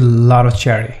get is a lot of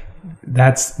cherry.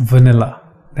 That's vanilla.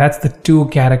 That's the two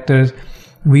characters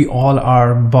we all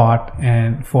are bought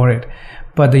and for it.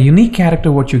 But the unique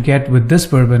character what you get with this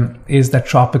bourbon is the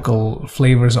tropical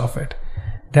flavors of it.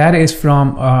 That is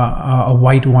from a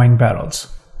white wine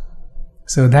barrels.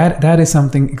 So that is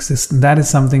something existent. That is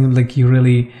something like you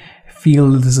really feel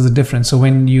this is a difference. So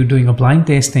when you're doing a blind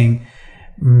tasting,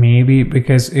 maybe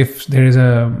because if there is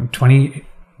a 20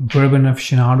 bourbon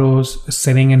aficionados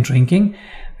sitting and drinking,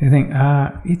 they think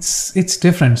it's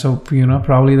different. So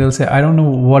probably they'll say, I don't know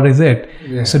what is it.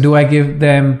 Yeah. So do I give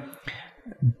them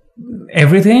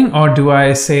everything or do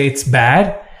I say it's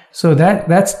bad? So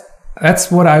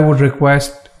that's what I would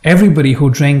request everybody who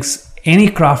drinks any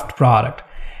craft product.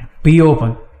 Be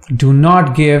open. Do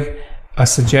not give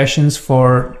suggestions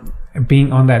for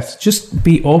being on that. Just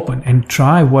be open and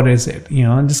try what is it.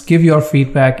 Just give your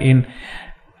feedback in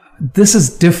this is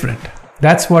different.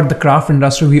 That's what the craft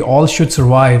industry, we all should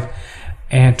survive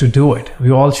and to do it.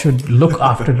 We all should look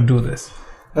after to do this.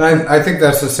 And I think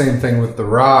that's the same thing with the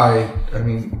rye. I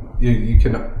mean, you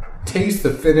can taste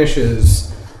the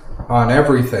finishes on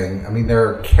everything. I mean, there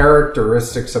are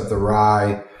characteristics of the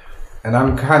rye, and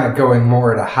I'm kind of going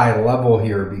more at a high level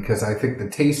here because I think the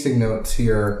tasting notes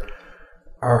here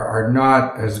are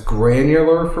not as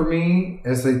granular for me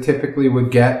as they typically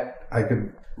would get. I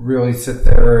could really sit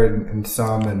there and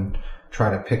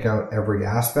try to pick out every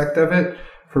aspect of it.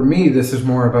 For me, this is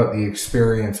more about the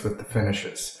experience with the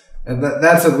finishes. And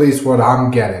that's at least what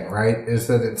I'm getting, right? Is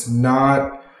that it's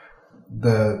not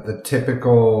the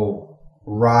typical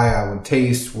rye I would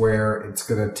taste where it's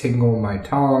going to tingle my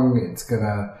tongue. It's going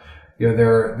to,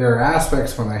 there are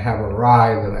aspects when I have a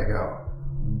rye that I go,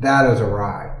 that is a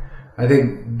rye. I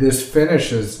think this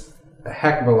finish is a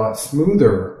heck of a lot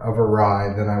smoother of a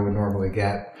rye than I would normally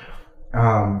get.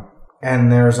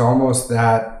 And there's almost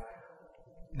that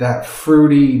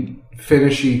fruity,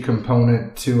 finishy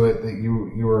component to it that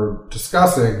you were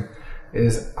discussing.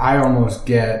 Is I almost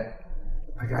get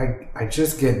I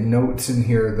just get notes in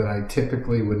here that I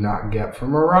typically would not get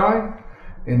from a rye,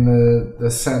 in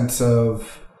the sense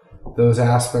of those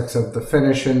aspects of the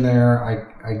finish in there.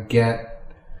 I get.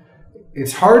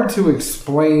 It's hard to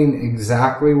explain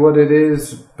exactly what it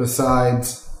is.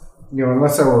 Besides,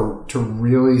 unless I were to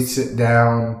really sit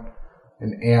down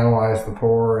and analyze the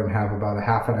pour and have about a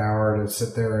half an hour to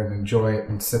sit there and enjoy it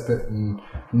and sip it and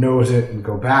nose it and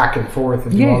go back and forth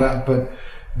and do all that. But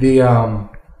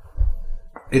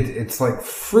it's like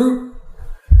fruit.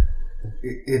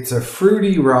 It's a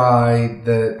fruity rye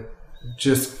that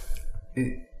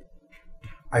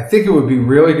I think it would be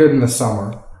really good in the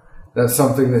summer. That's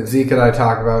something that Zeke and I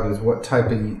talk about, is what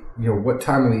type of, what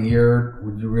time of the year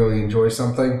would you really enjoy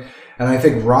something? And I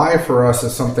think rye for us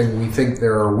is something we think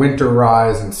there are winter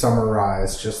ryes and summer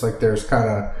ryes, just like there's kind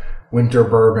of winter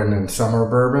bourbon and summer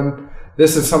bourbon.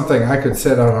 This is something I could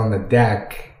sit out on the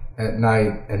deck at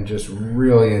night and just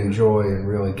really enjoy and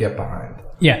really get behind.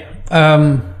 Yeah.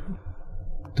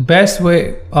 The best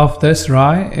way of this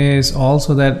rye is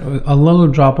also that a little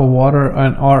drop of water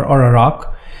or a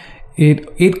rock,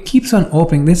 it keeps on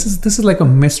opening. This is like a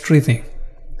mystery thing.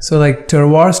 So like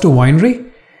terroirs to winery,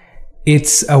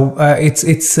 its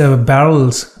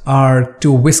barrels are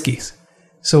to whiskeys.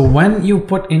 So when you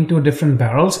put into different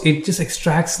barrels, it just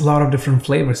extracts a lot of different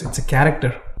flavors. It's a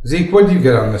character. Zeke, what did you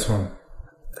get on this one?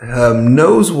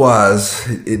 Nose wise,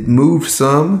 it moved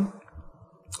some.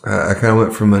 I kind of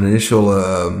went from an initial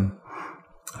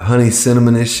honey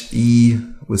cinnamonish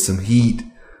with some heat,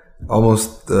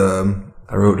 almost.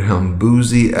 I wrote down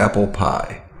boozy apple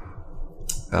pie.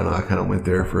 I don't know, I kind of went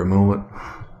there for a moment.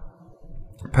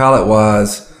 Palate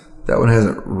wise, that one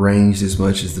hasn't ranged as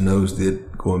much as the nose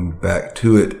did going back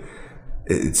to it.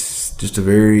 It's just a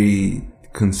very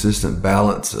consistent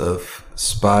balance of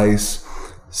spice,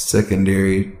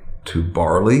 secondary to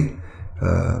barley.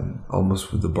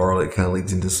 Almost with the barley, it kind of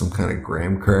leads into some kind of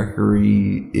graham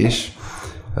crackery-ish.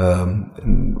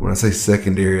 And when I say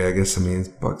secondary, I guess I mean it's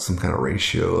about some kind of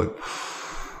ratio, like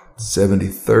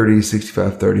 70-30,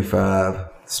 65-35,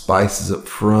 spices up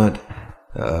front,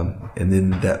 and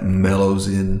then that mellows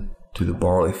in to the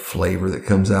barley flavor that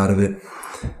comes out of it.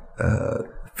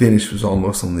 Finish was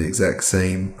almost on the exact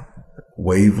same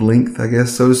wavelength, I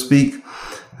guess, so to speak.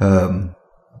 But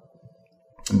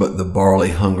the barley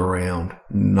hung around,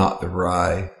 not the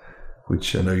rye,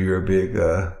 which I know you're a big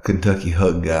Kentucky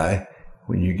hug guy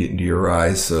when you get into your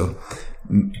rye. So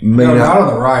not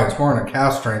on the rye, it's more on a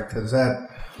cask strength, because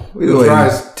Those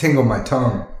fries tingle my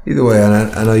tongue. Either way,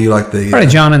 I know you like the All right,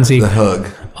 John and Zeke. the hug.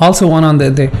 Also, one on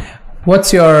the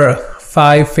what's your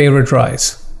 5 favorite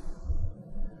ryes?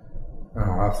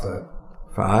 Oh, that's that.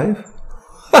 5?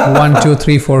 1, 2,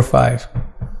 3, 4, 5.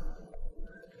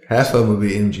 Half of them would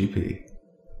be MGP.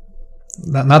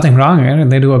 Nothing wrong, Aaron.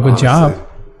 They do a good job.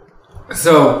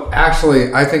 So,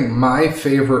 actually, I think my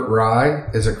favorite rye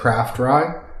is a craft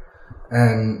rye.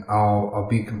 And I'll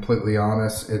be completely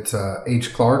honest. It's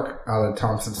H. Clark out of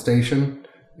Thompson Station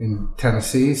in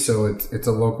Tennessee. So it's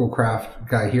a local craft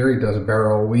guy here. He does a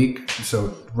barrel a week.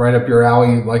 So right up your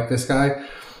alley, you like this guy.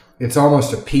 It's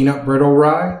almost a peanut brittle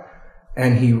rye.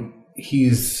 And he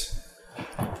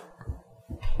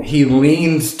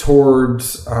leans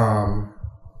towards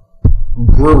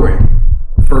brewing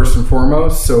first and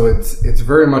foremost. So it's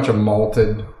very much a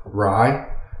malted rye.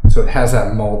 So it has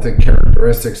that malted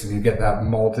characteristics, and you get that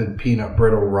malted peanut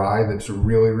brittle rye that's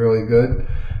really, really good.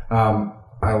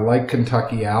 I like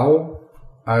Kentucky Owl.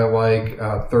 I like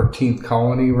 13th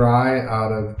Colony rye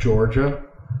out of Georgia.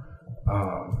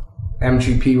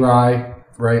 MGP rye,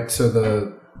 right? So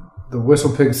the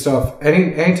Whistle Pig stuff.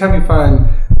 Anytime you find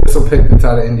Whistle Pig that's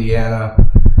out of Indiana,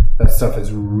 that stuff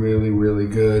is really, really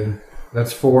good.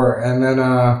 That's 4. And then,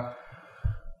 I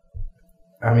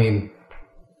mean,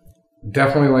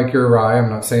 definitely like your rye. I'm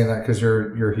not saying that because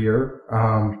you're here,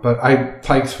 but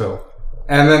Pikesville,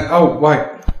 and then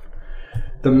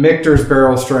the Michter's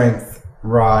Barrel Strength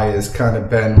rye has kind of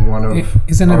been one of.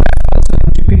 Isn't it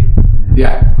MGP?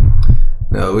 Yeah.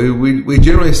 No, we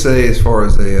generally say, as far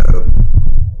as a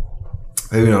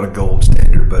maybe not a gold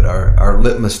standard, but our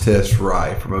litmus test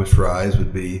rye for most ryes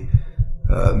would be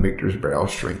Michter's Barrel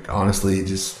Strength. Honestly,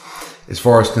 just as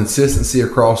far as consistency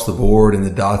across the board and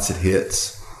the dots it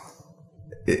hits.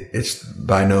 It's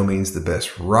by no means the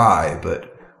best rye,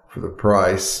 but for the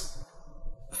price,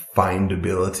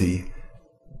 findability,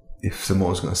 if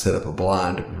someone's going to set up a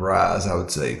blind of ryes, I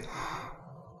would say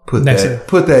put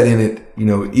that in it. You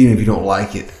know, even if you don't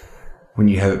like it, when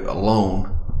you have it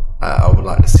alone, I would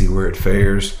like to see where it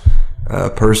fares.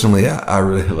 Personally, I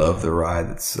really love the rye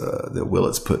that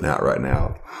Willett's putting out right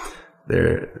now.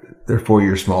 Their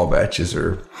 4-year small batches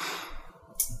are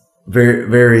very,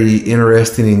 very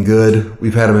interesting and good.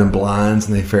 We've had them in blinds,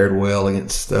 and they fared well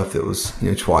against stuff that was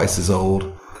twice as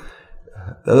old.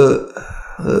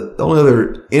 The only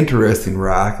other interesting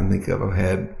rye I can think of I've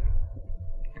had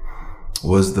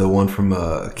was the one from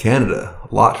Canada,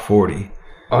 Lot 40.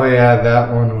 Oh yeah,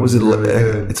 that one was really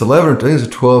good. It's 11. I think it's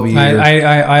a 12 year.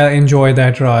 I enjoy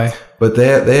that rye. But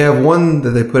they have one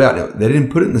that they put out. They didn't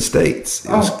put it in the States.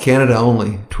 It was Canada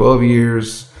only. 12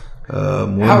 years.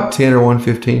 110 or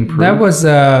 115 proof. That was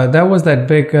that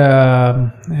big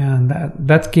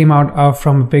that came out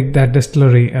from that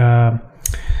distillery, the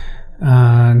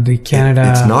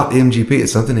Canada. It's not MGP.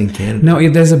 It's something in Canada. No,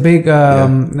 there's a big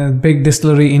big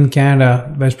distillery in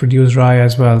Canada that's produced rye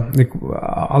as well.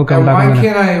 I'll come back.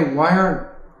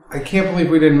 I can't believe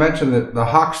we didn't mention that the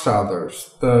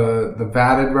Hochstadlers, the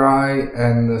vatted rye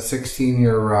and the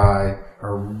 16-year rye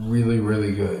are really,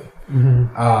 really good.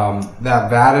 Mm-hmm.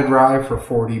 That vatted rye for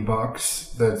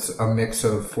 $40, that's a mix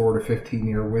of 4 to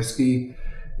 15-year whiskey,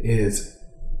 is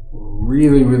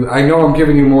really, really. I know I'm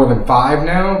giving you more than 5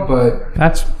 now, but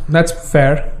that's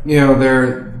fair.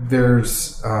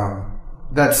 There's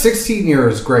that 16-year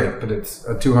is great, but it's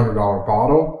a $200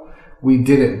 bottle. We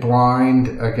did it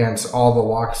blind against all the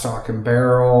lock, stock, and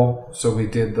barrel. So we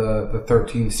did the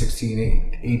 13,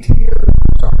 16, 18-year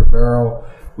stock and barrel.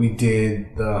 We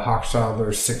did the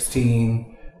Hochstadler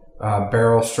 16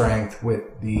 barrel strength with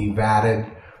the vatted.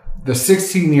 The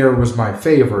 16-year was my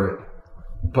favorite,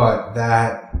 but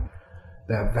that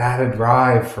vatted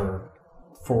rye for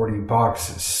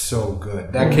 $40 is so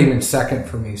good. That came in second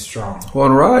for me, strong. Well,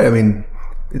 on rye, I mean,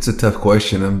 it's a tough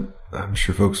question. I'm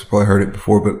sure folks have probably heard it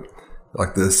before, but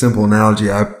like the simple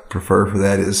analogy I prefer for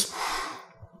that is,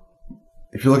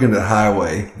 if you're looking at the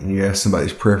highway and you ask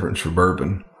somebody's preference for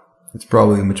bourbon, it's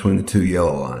probably in between the 2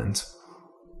 yellow lines.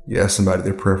 You ask somebody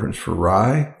their preference for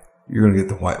rye, you're going to get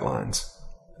the white lines.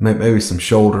 Maybe some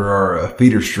shoulder or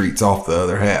feeder streets off the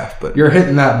other half, but you're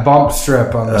hitting that bump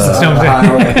strip on the side of the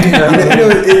highway.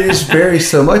 It just varies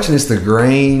so much, and it's the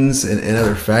grains and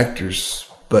other factors.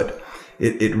 But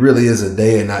it really is a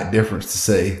day and night difference to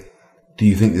say, do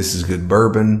you think this is good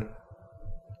bourbon?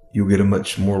 You'll get a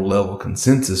much more level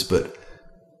consensus, but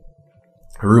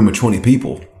a room of 20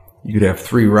 people, you could have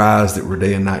 3 ryes that were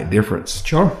day and night difference.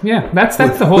 Sure, yeah, that's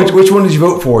the whole. Which one did you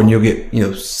vote for? And you'll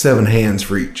get 7 hands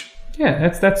for each. Yeah,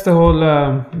 that's the whole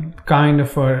kind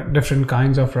of different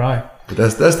kinds of rye. But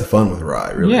that's the fun with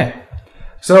rye, really. Yeah.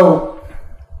 So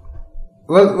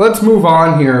let's move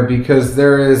on here because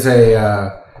there's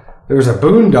a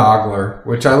Boondogler,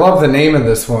 which I love the name of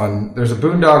this one. There's a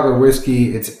Boondogler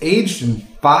whiskey. It's aged in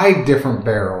 5 different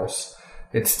barrels.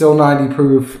 It's still 90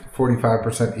 proof,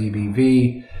 45%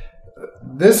 ABV.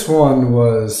 This one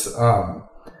was,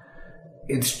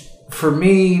 it's, for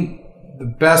me, the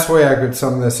best way I could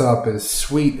sum this up is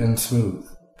sweet and smooth.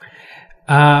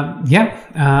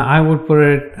 I would put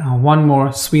it one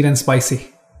more, sweet and spicy.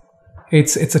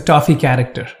 It's a toffee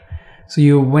character.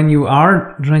 So when you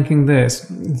are drinking this,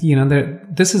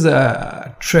 this is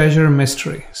a treasure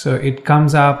mystery. So it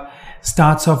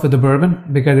starts off with the bourbon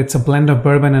because it's a blend of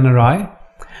bourbon and a rye.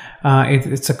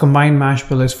 It's a combined mash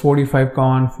bill. It's 45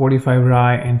 corn, 45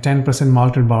 rye, and 10%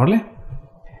 malted barley.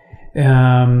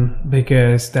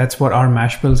 Because that's what our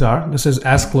mash bills are. This is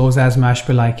as close as mash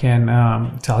bill I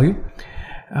can tell you.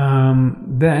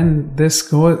 Then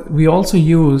we also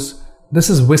use. This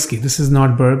is whiskey. This is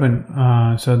not bourbon.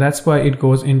 So that's why it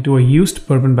goes into a used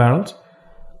bourbon barrels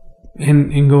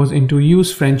and goes into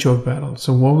used French oak barrels.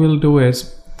 So what we'll do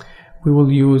is we will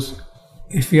use,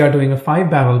 if we are doing a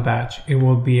 5-barrel batch, it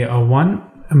will be a 1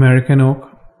 American oak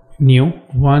new,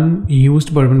 1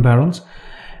 used bourbon barrels,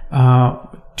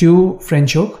 2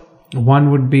 French oak,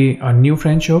 1 would be a new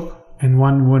French oak, and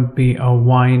 1 would be a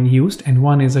wine used, and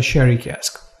 1 is a sherry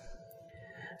cask.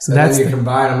 So then you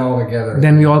combine them all together.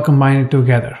 Then we all combine it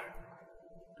together.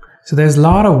 So there's a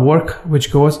lot of work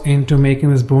which goes into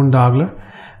making this Boondogler.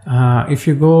 If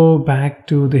you go back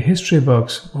to the history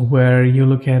books where you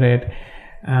look at it,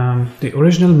 the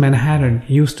original Manhattan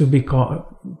used to be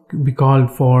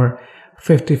called for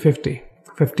 50-50.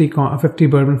 50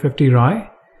 bourbon, 50 rye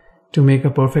to make a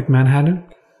perfect Manhattan.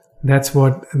 That's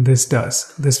what this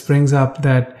does. This brings up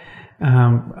that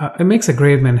it makes a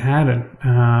great Manhattan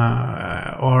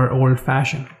or old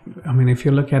fashioned. I mean, if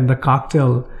you look at the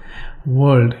cocktail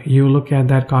world,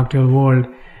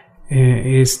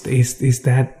 is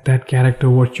that character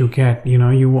what you get?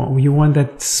 You want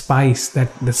that spice,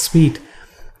 the sweet,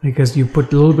 because you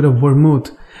put a little bit of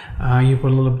vermouth, you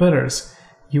put a little bitters.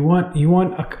 You want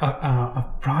a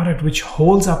product which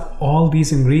holds up all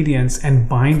these ingredients and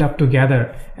bind up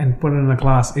together and put it in a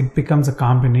glass. It becomes a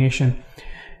combination.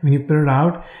 When you put it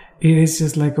out, it is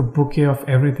just like a bouquet of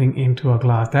everything into a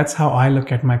glass. That's how I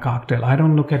look at my cocktail. I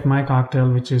don't look at my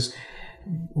cocktail, which is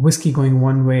whiskey going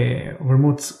one way,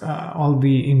 vermouths, all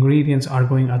the ingredients are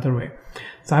going other way.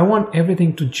 So I want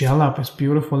everything to gel up. It's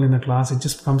beautiful in the glass. It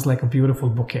just becomes like a beautiful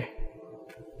bouquet.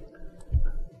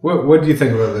 What do you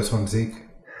think about this one, Zeke?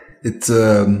 It's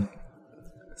so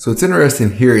it's interesting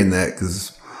hearing that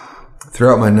because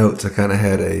throughout my notes I kind of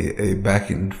had a back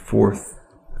and forth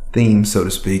theme, so to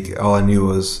speak. All I knew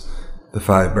was the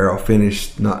 5-barrel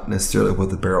finish, not necessarily what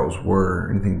the barrels were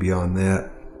or anything beyond that.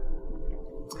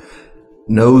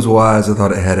 Nose wise, I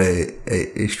thought it had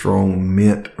a strong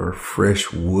mint or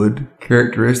fresh wood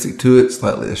characteristic to it,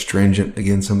 slightly astringent.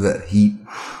 Again, some of that heat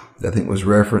that I think was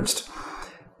referenced.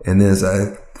 And then as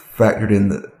I factored in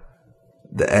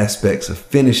the aspects of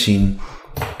finishing,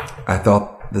 I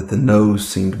thought that the nose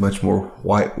seemed much more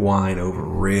white wine over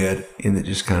red, in that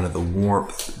just kind of the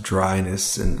warmth,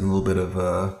 dryness, and a little bit of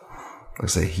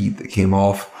heat that came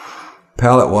off.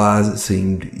 Palate wise, it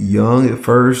seemed young at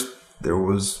first. There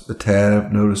was a tad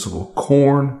of noticeable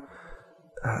corn.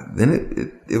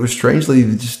 Then it was strangely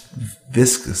just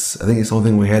viscous. I think it's the only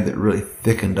thing we had that really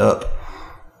thickened up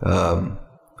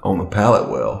on the palate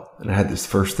well. And I had this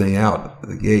first thing out of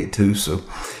the gate too, so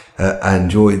I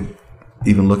enjoyed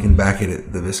even looking back at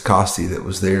it, the viscosity that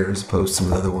was there as opposed to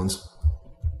some of the other ones.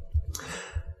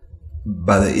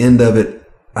 By the end of it,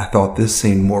 I thought this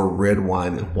seemed more red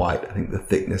wine than white. I think the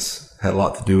thickness had a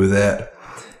lot to do with that.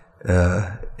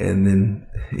 And then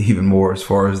even more as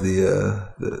far as the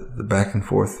back and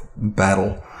forth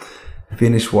battle.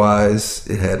 Finish wise,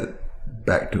 it had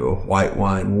back to a white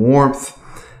wine warmth,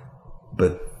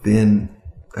 but then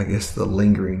I guess the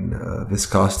lingering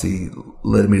viscosity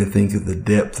led me to think of the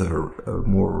depth of a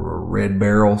more of a red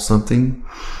barrel something.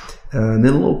 And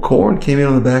then a little corn came in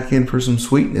on the back end for some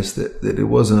sweetness that it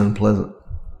wasn't unpleasant.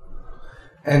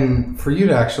 And for you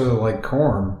to actually like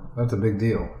corn, that's a big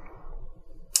deal.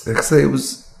 Like I say, it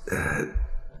was.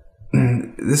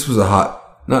 This was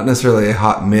not necessarily a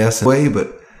hot mess way,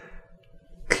 but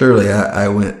clearly I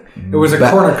went. It was a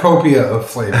cornucopia of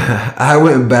flavor. I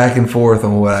went back and forth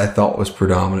on what I thought was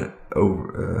predominant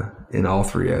over in all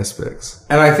 3 aspects.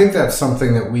 And I think that's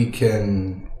something that we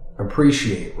can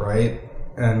appreciate, right?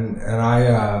 And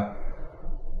I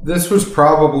this was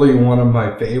probably one of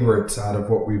my favorites out of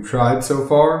what we've tried so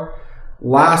far.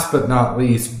 Last but not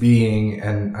least being,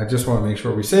 and I just want to make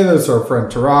sure we say this, our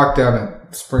friend Tarak down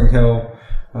at Spring Hill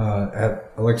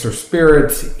at Elixir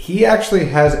Spirits. He actually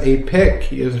has a pick.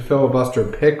 He has a filibuster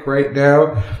pick right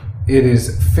now. It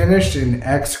is finished in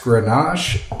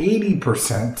ex-Grenache,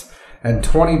 80%, and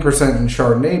 20% in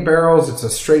Chardonnay barrels. It's a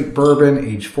straight bourbon,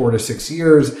 aged 4 to 6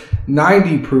 years,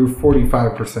 90 proof,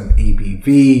 45%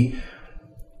 ABV.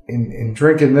 In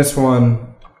drinking this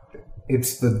one,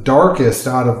 it's the darkest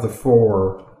out of the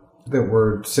 4 that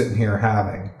we're sitting here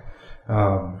having.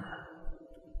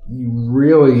 You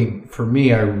really, for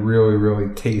me, I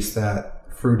really taste that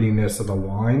fruitiness of the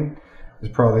wine.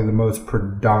 It's probably the most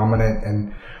predominant.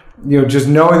 And, just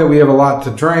knowing that we have a lot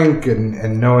to drink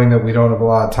and knowing that we don't have a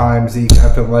lot of time, Zeke,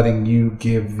 I've been letting you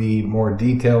give the more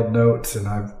detailed notes, and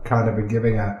I've kind of been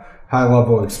giving a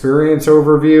high-level experience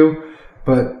overview.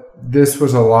 But this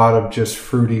was a lot of just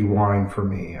fruity wine for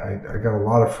me. I got a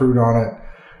lot of fruit on it.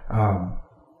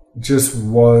 Just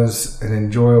was an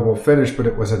enjoyable finish, but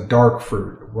it was a dark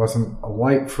fruit. It wasn't a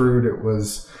light fruit. It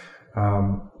was,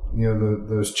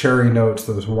 those cherry notes,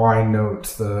 those wine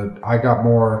notes. I got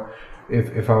more.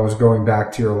 If I was going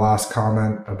back to your last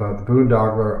comment about the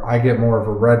Boondogler, I get more of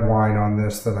a red wine on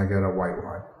this than I get a white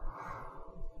wine.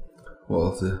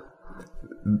 Well, to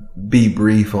be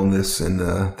brief on this, and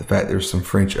the fact there's some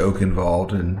French oak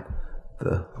involved, and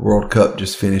the World Cup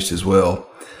just finished as well.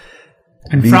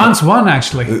 And France won,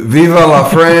 actually. Viva la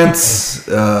France!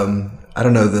 I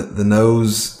don't know, the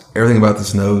nose, everything about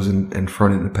this nose and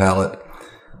front end of the palate,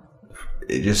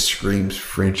 it just screams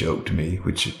French oak to me,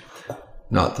 which,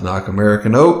 not to knock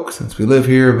American oak since we live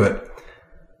here, but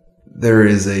there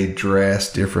is a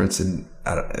drastic difference in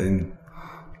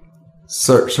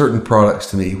certain products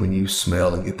to me. When you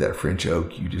smell and get that French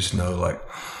oak, you just know, like,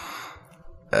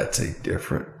 that's a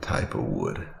different type of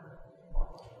wood.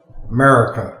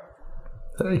 America.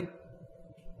 Hey.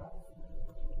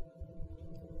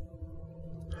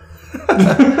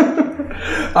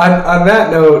 On that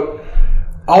note,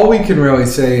 all we can really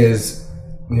say is,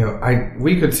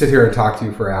 we could sit here and talk to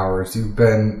you for hours. You've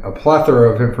been a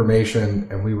plethora of information,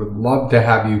 and we would love to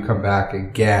have you come back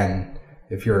again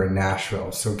if you're in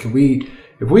Nashville. So if we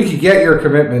could get your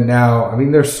commitment now,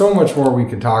 there's so much more we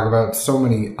could talk about, so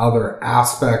many other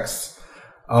aspects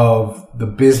of the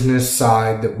business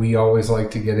side that we always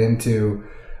like to get into.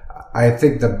 I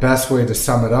think the best way to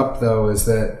sum it up, though, is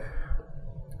that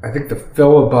I think the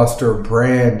Filibuster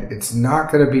brand, it's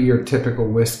not going to be your typical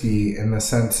whiskey in the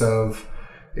sense of,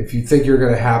 if you think you're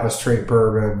going to have a straight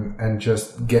bourbon and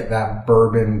just get that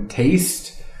bourbon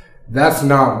taste, that's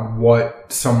not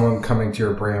what someone coming to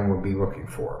your brand would be looking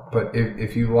for. But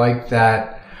if you like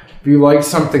that, if you like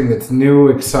something that's new,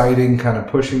 exciting, kind of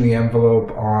pushing the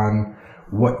envelope on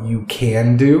what you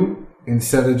can do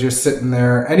instead of just sitting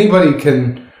there, anybody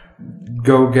can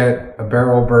go get a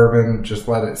barrel bourbon, just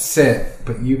let it sit,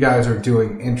 but you guys are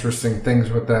doing interesting things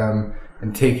with them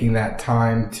and taking that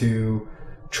time to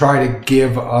try to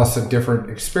give us a different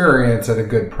experience at a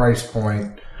good price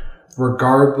point,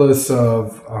 regardless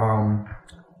of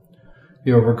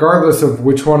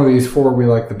which one of these 4 we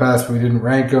like the best. We didn't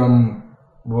rank them.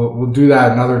 We'll do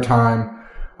that another time.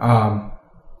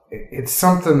 It's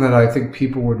something that I think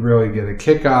people would really get a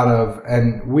kick out of,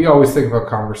 and we always think about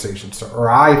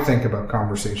I think about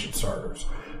conversation starters.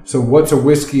 So what's a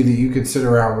whiskey that you could sit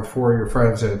around with 4 of your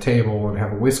friends at a table and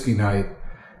have a whiskey night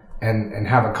and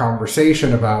have a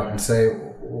conversation about and say,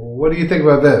 what do you think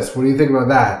about this? What do you think about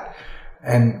that?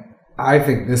 And I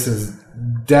think this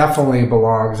definitely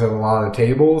belongs at a lot of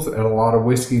tables, at a lot of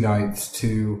whiskey nights,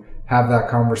 to have that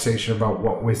conversation about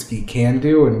what whiskey can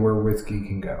do and where whiskey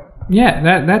can go.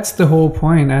 Yeah, that's the whole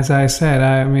point. As I said,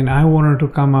 I wanted to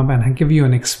come up and give you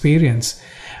an experience,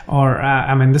 or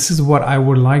this is what I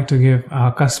would like to give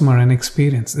a customer, an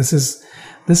experience. This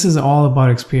is all about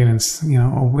experience.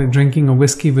 Drinking a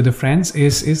whiskey with the friends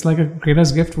is like a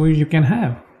greatest gift you can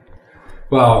have.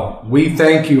 Well, we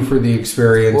thank you for the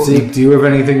experience. Zeke, do you have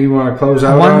anything you want to close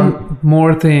out on? One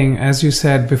more thing, as you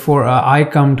said before, I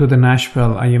come to the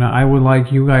Nashville. I would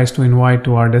like you guys to invite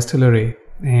to our distillery,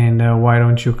 and why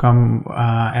don't you come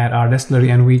at our distillery,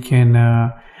 and we can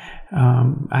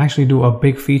actually do a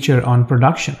big feature on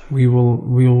production. We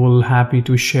will happy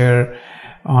to share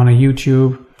on a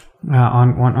YouTube.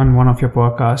 On one of your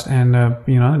podcasts,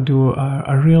 and do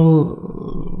a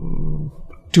real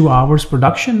 2 hours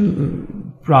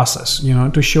production process,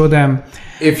 to show them.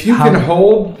 If you can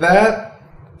hold that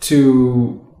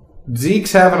to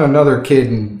Zeke's having another kid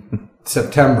in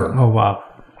September. Oh wow,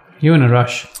 you in a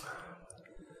rush?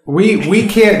 We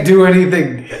can't do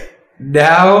anything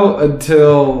now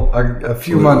until a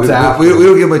few months after. We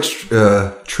don't get much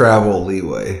travel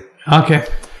leeway. Okay,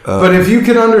 but if you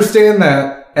can understand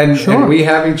that. And, sure. And we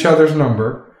have each other's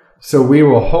number. So we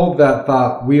will hold that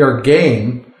thought. We are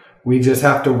game. We just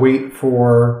have to wait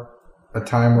for a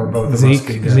time where both of us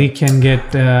can go. Zeke can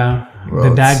get the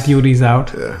dad duties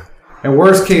out. Yeah. And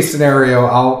worst case scenario,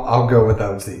 I'll go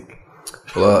without Zeke.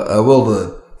 Well, I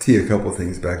will tee a couple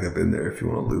things back up in there if you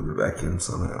want to lube it back in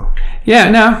somehow. Yeah,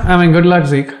 no, I mean, good luck,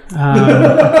 Zeke.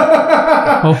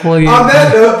 Hopefully. On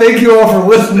that note, thank you all for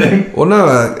listening. Well, no,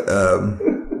 I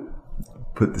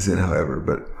put this in, however,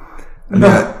 but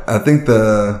I think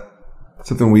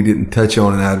something we didn't touch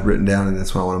on and I had written down, and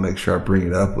that's why I want to make sure I bring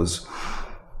it up, was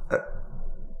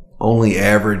only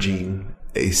averaging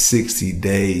a 60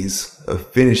 days of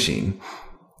finishing,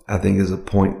 I think, is a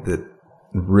point that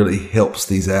really helps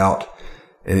these out,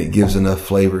 and it gives enough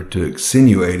flavor to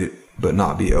accentuate it but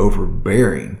not be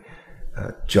overbearing.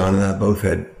 John and I both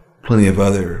had plenty of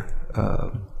other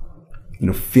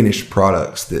finished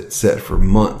products that set for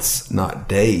months, not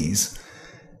days.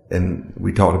 And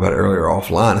we talked about it earlier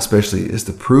offline, especially as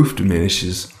the proof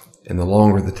diminishes and the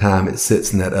longer the time it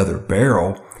sits in that other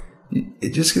barrel, it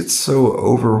just gets so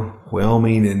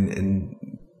overwhelming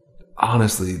and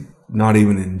honestly not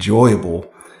even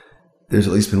enjoyable. There's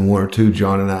at least been one or two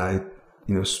John and I,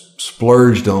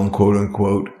 splurged on, quote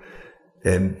unquote,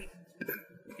 and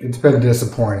it's been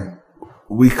disappointing.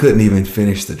 We couldn't even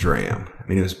finish the dram. I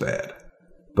mean, it was bad.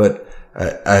 But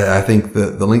I think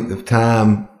the length of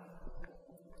time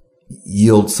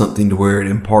yields something to where it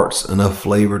imparts enough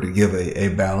flavor to give a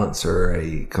balance or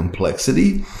a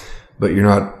complexity, but you're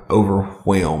not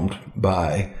overwhelmed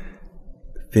by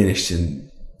finished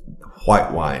in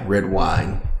white wine, red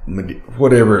wine,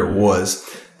 whatever it was.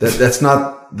 That's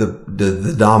not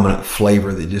the dominant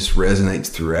flavor that just resonates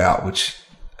throughout, which,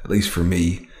 at least for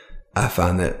me, I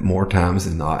find that more times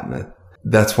than not. And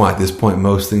that's why at this point,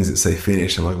 most things that say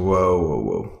finish, I'm like,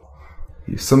 whoa.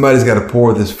 Somebody's got to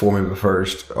pour this for me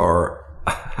first, or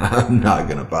I'm not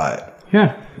going to buy it.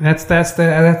 Yeah, that's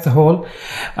the whole.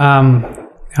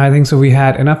 I think so. We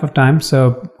had enough of time.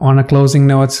 So on a closing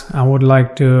notes, I would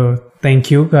like to thank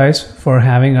you guys for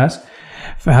having us,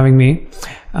 for having me.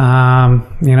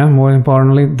 More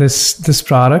importantly, this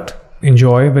product,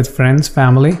 enjoy with friends,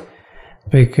 family,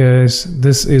 because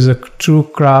this is a true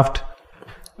craft,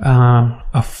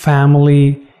 a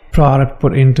family product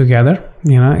put in together.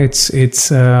 It's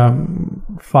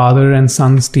father and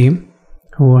son's team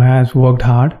who has worked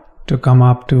hard to come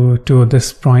up to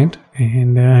this point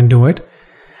and do it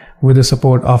with the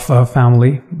support of a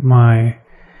family.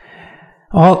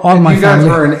 All my family. You guys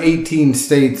were in 18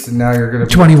 states, and now you're going to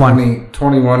be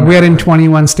 21. We're in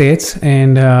 21 states,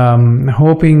 and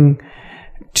hoping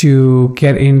to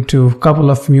get into a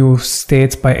couple of new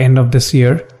states by end of this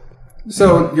year.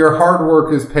 So your hard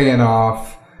work is paying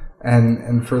off.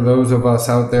 And for those of us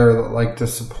out there that like to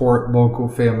support local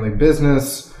family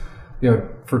business,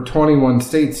 for 21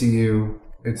 states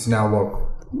it's now local.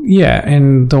 Yeah,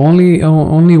 and the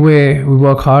only way we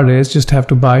work hard is just have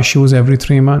to buy shoes every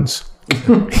 3 months.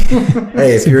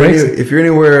 Hey, if you're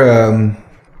anywhere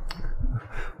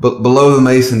below the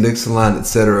Mason-Dixon line,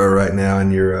 etc., right now,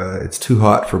 and it's too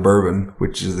hot for bourbon,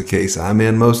 which is the case I'm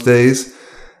in most days,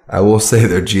 I will say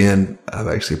their gin, I've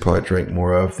actually probably drank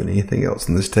more of than anything else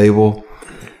on this table.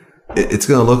 It's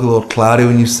going to look a little cloudy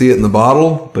when you see it in the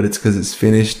bottle, but it's because it's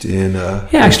finished in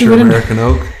American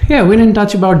oak. Yeah, we didn't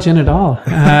touch about gin at all.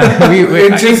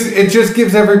 It just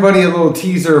gives everybody a little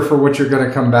teaser for what you're going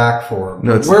to come back for.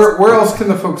 No, where else can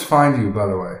the folks find you, by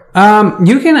the way?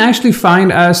 You can actually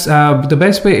find us. The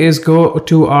best way is go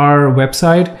to our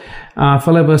website,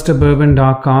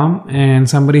 filibusterbourbon.com, and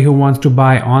somebody who wants to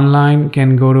buy online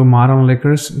can go to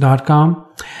modernliquors.com.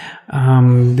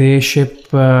 They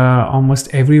ship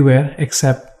almost everywhere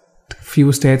except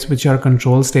few states which are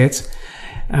control states,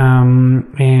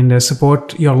 and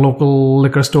support your local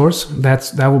liquor stores.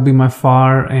 That would be my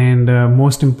far and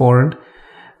most important.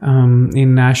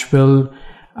 In Nashville,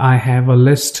 I have a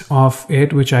list of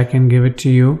it which I can give it to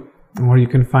you, or you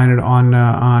can find it on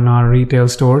our retail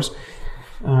stores.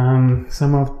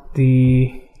 Some of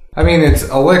the... it's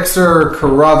Elixir,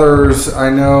 Carruthers. I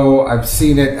know I've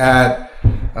seen it at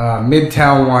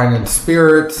Midtown Wine and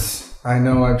Spirits. I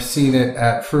know I've seen it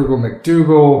at Frugal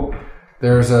McDougal.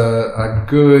 There's a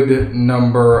good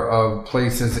number of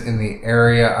places in the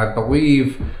area. I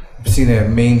believe I've seen it at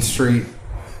Main Street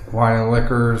Wine and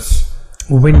Liquors.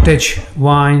 Vintage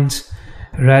Wines,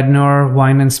 Radnor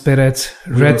Wine and Spirits,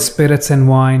 Red Spirits and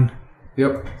Wine.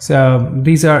 Yep. So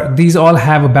these all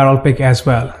have a barrel pick as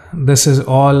well. This is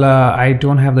all, I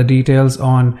don't have the details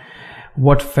on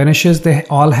what finishes they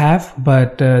all have,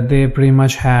 but they pretty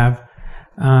much have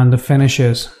the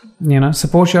finishes.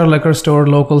 Support your liquor store,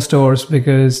 local stores,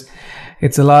 because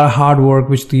It's a lot of hard work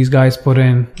which these guys put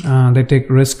in. They take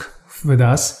risk with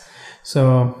us.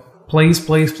 So please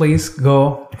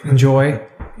go enjoy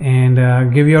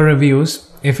and give your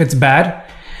reviews. If it's bad,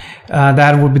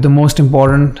 that would be the most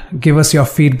important. Give us your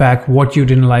feedback, what you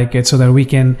didn't like it, so that we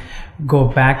can go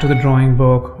back to the drawing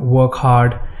book, work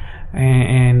hard,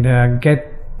 and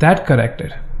get that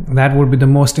corrected. That would be the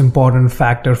most important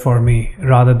factor for me,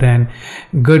 rather than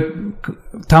good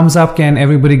thumbs up can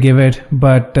everybody give it,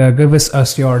 but give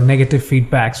us your negative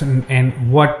feedbacks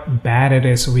and what bad it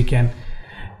is so we can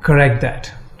correct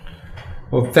that.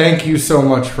 Well, thank you so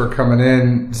much for coming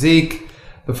in, Zeke.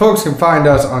 The folks can find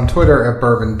us on Twitter at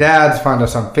Bourbon Dads, find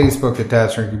us on Facebook at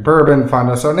Dad's Drinking Bourbon, find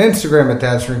us on Instagram at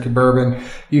Dad's Drinking Bourbon.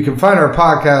 You can find our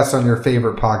podcast on your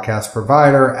favorite podcast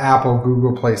provider, Apple,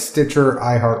 Google Play, Stitcher,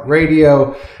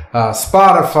 iHeartRadio,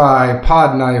 Spotify,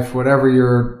 Podknife, whatever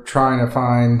you're trying to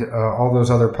find, all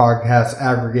those other podcast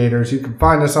aggregators. You can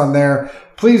find us on there.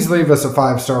 Please leave us a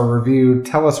 5-star review.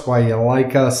 Tell us why you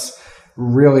like us. It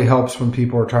really helps when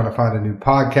people are trying to find a new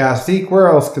podcast. Zeke, where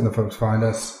else can the folks find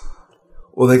us?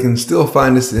 Well, they can still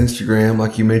find us on Instagram.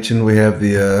 Like you mentioned, we have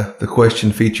the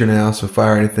question feature now, so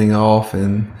fire anything off.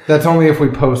 And that's only if we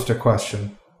post a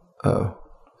question. Oh,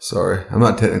 sorry. I'm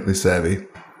not technically savvy.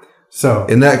 So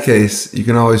in that case, you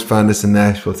can always find us in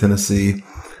Nashville, Tennessee.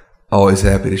 Always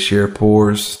happy to share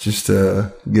pours. Just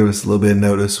give us a little bit of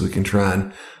notice. We can try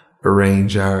and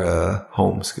arrange our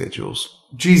home schedules.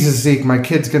 Jesus, Zeke, my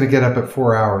kid's going to get up at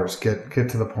 4 hours. Get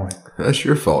to the point. That's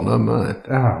your fault, not mine.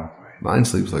 Oh. Mine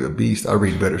sleeps like a beast. I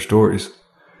read better stories.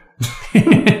 All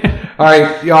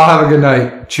right. Y'all have a good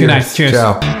night. Cheers. Good night. Cheers.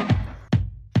 Ciao.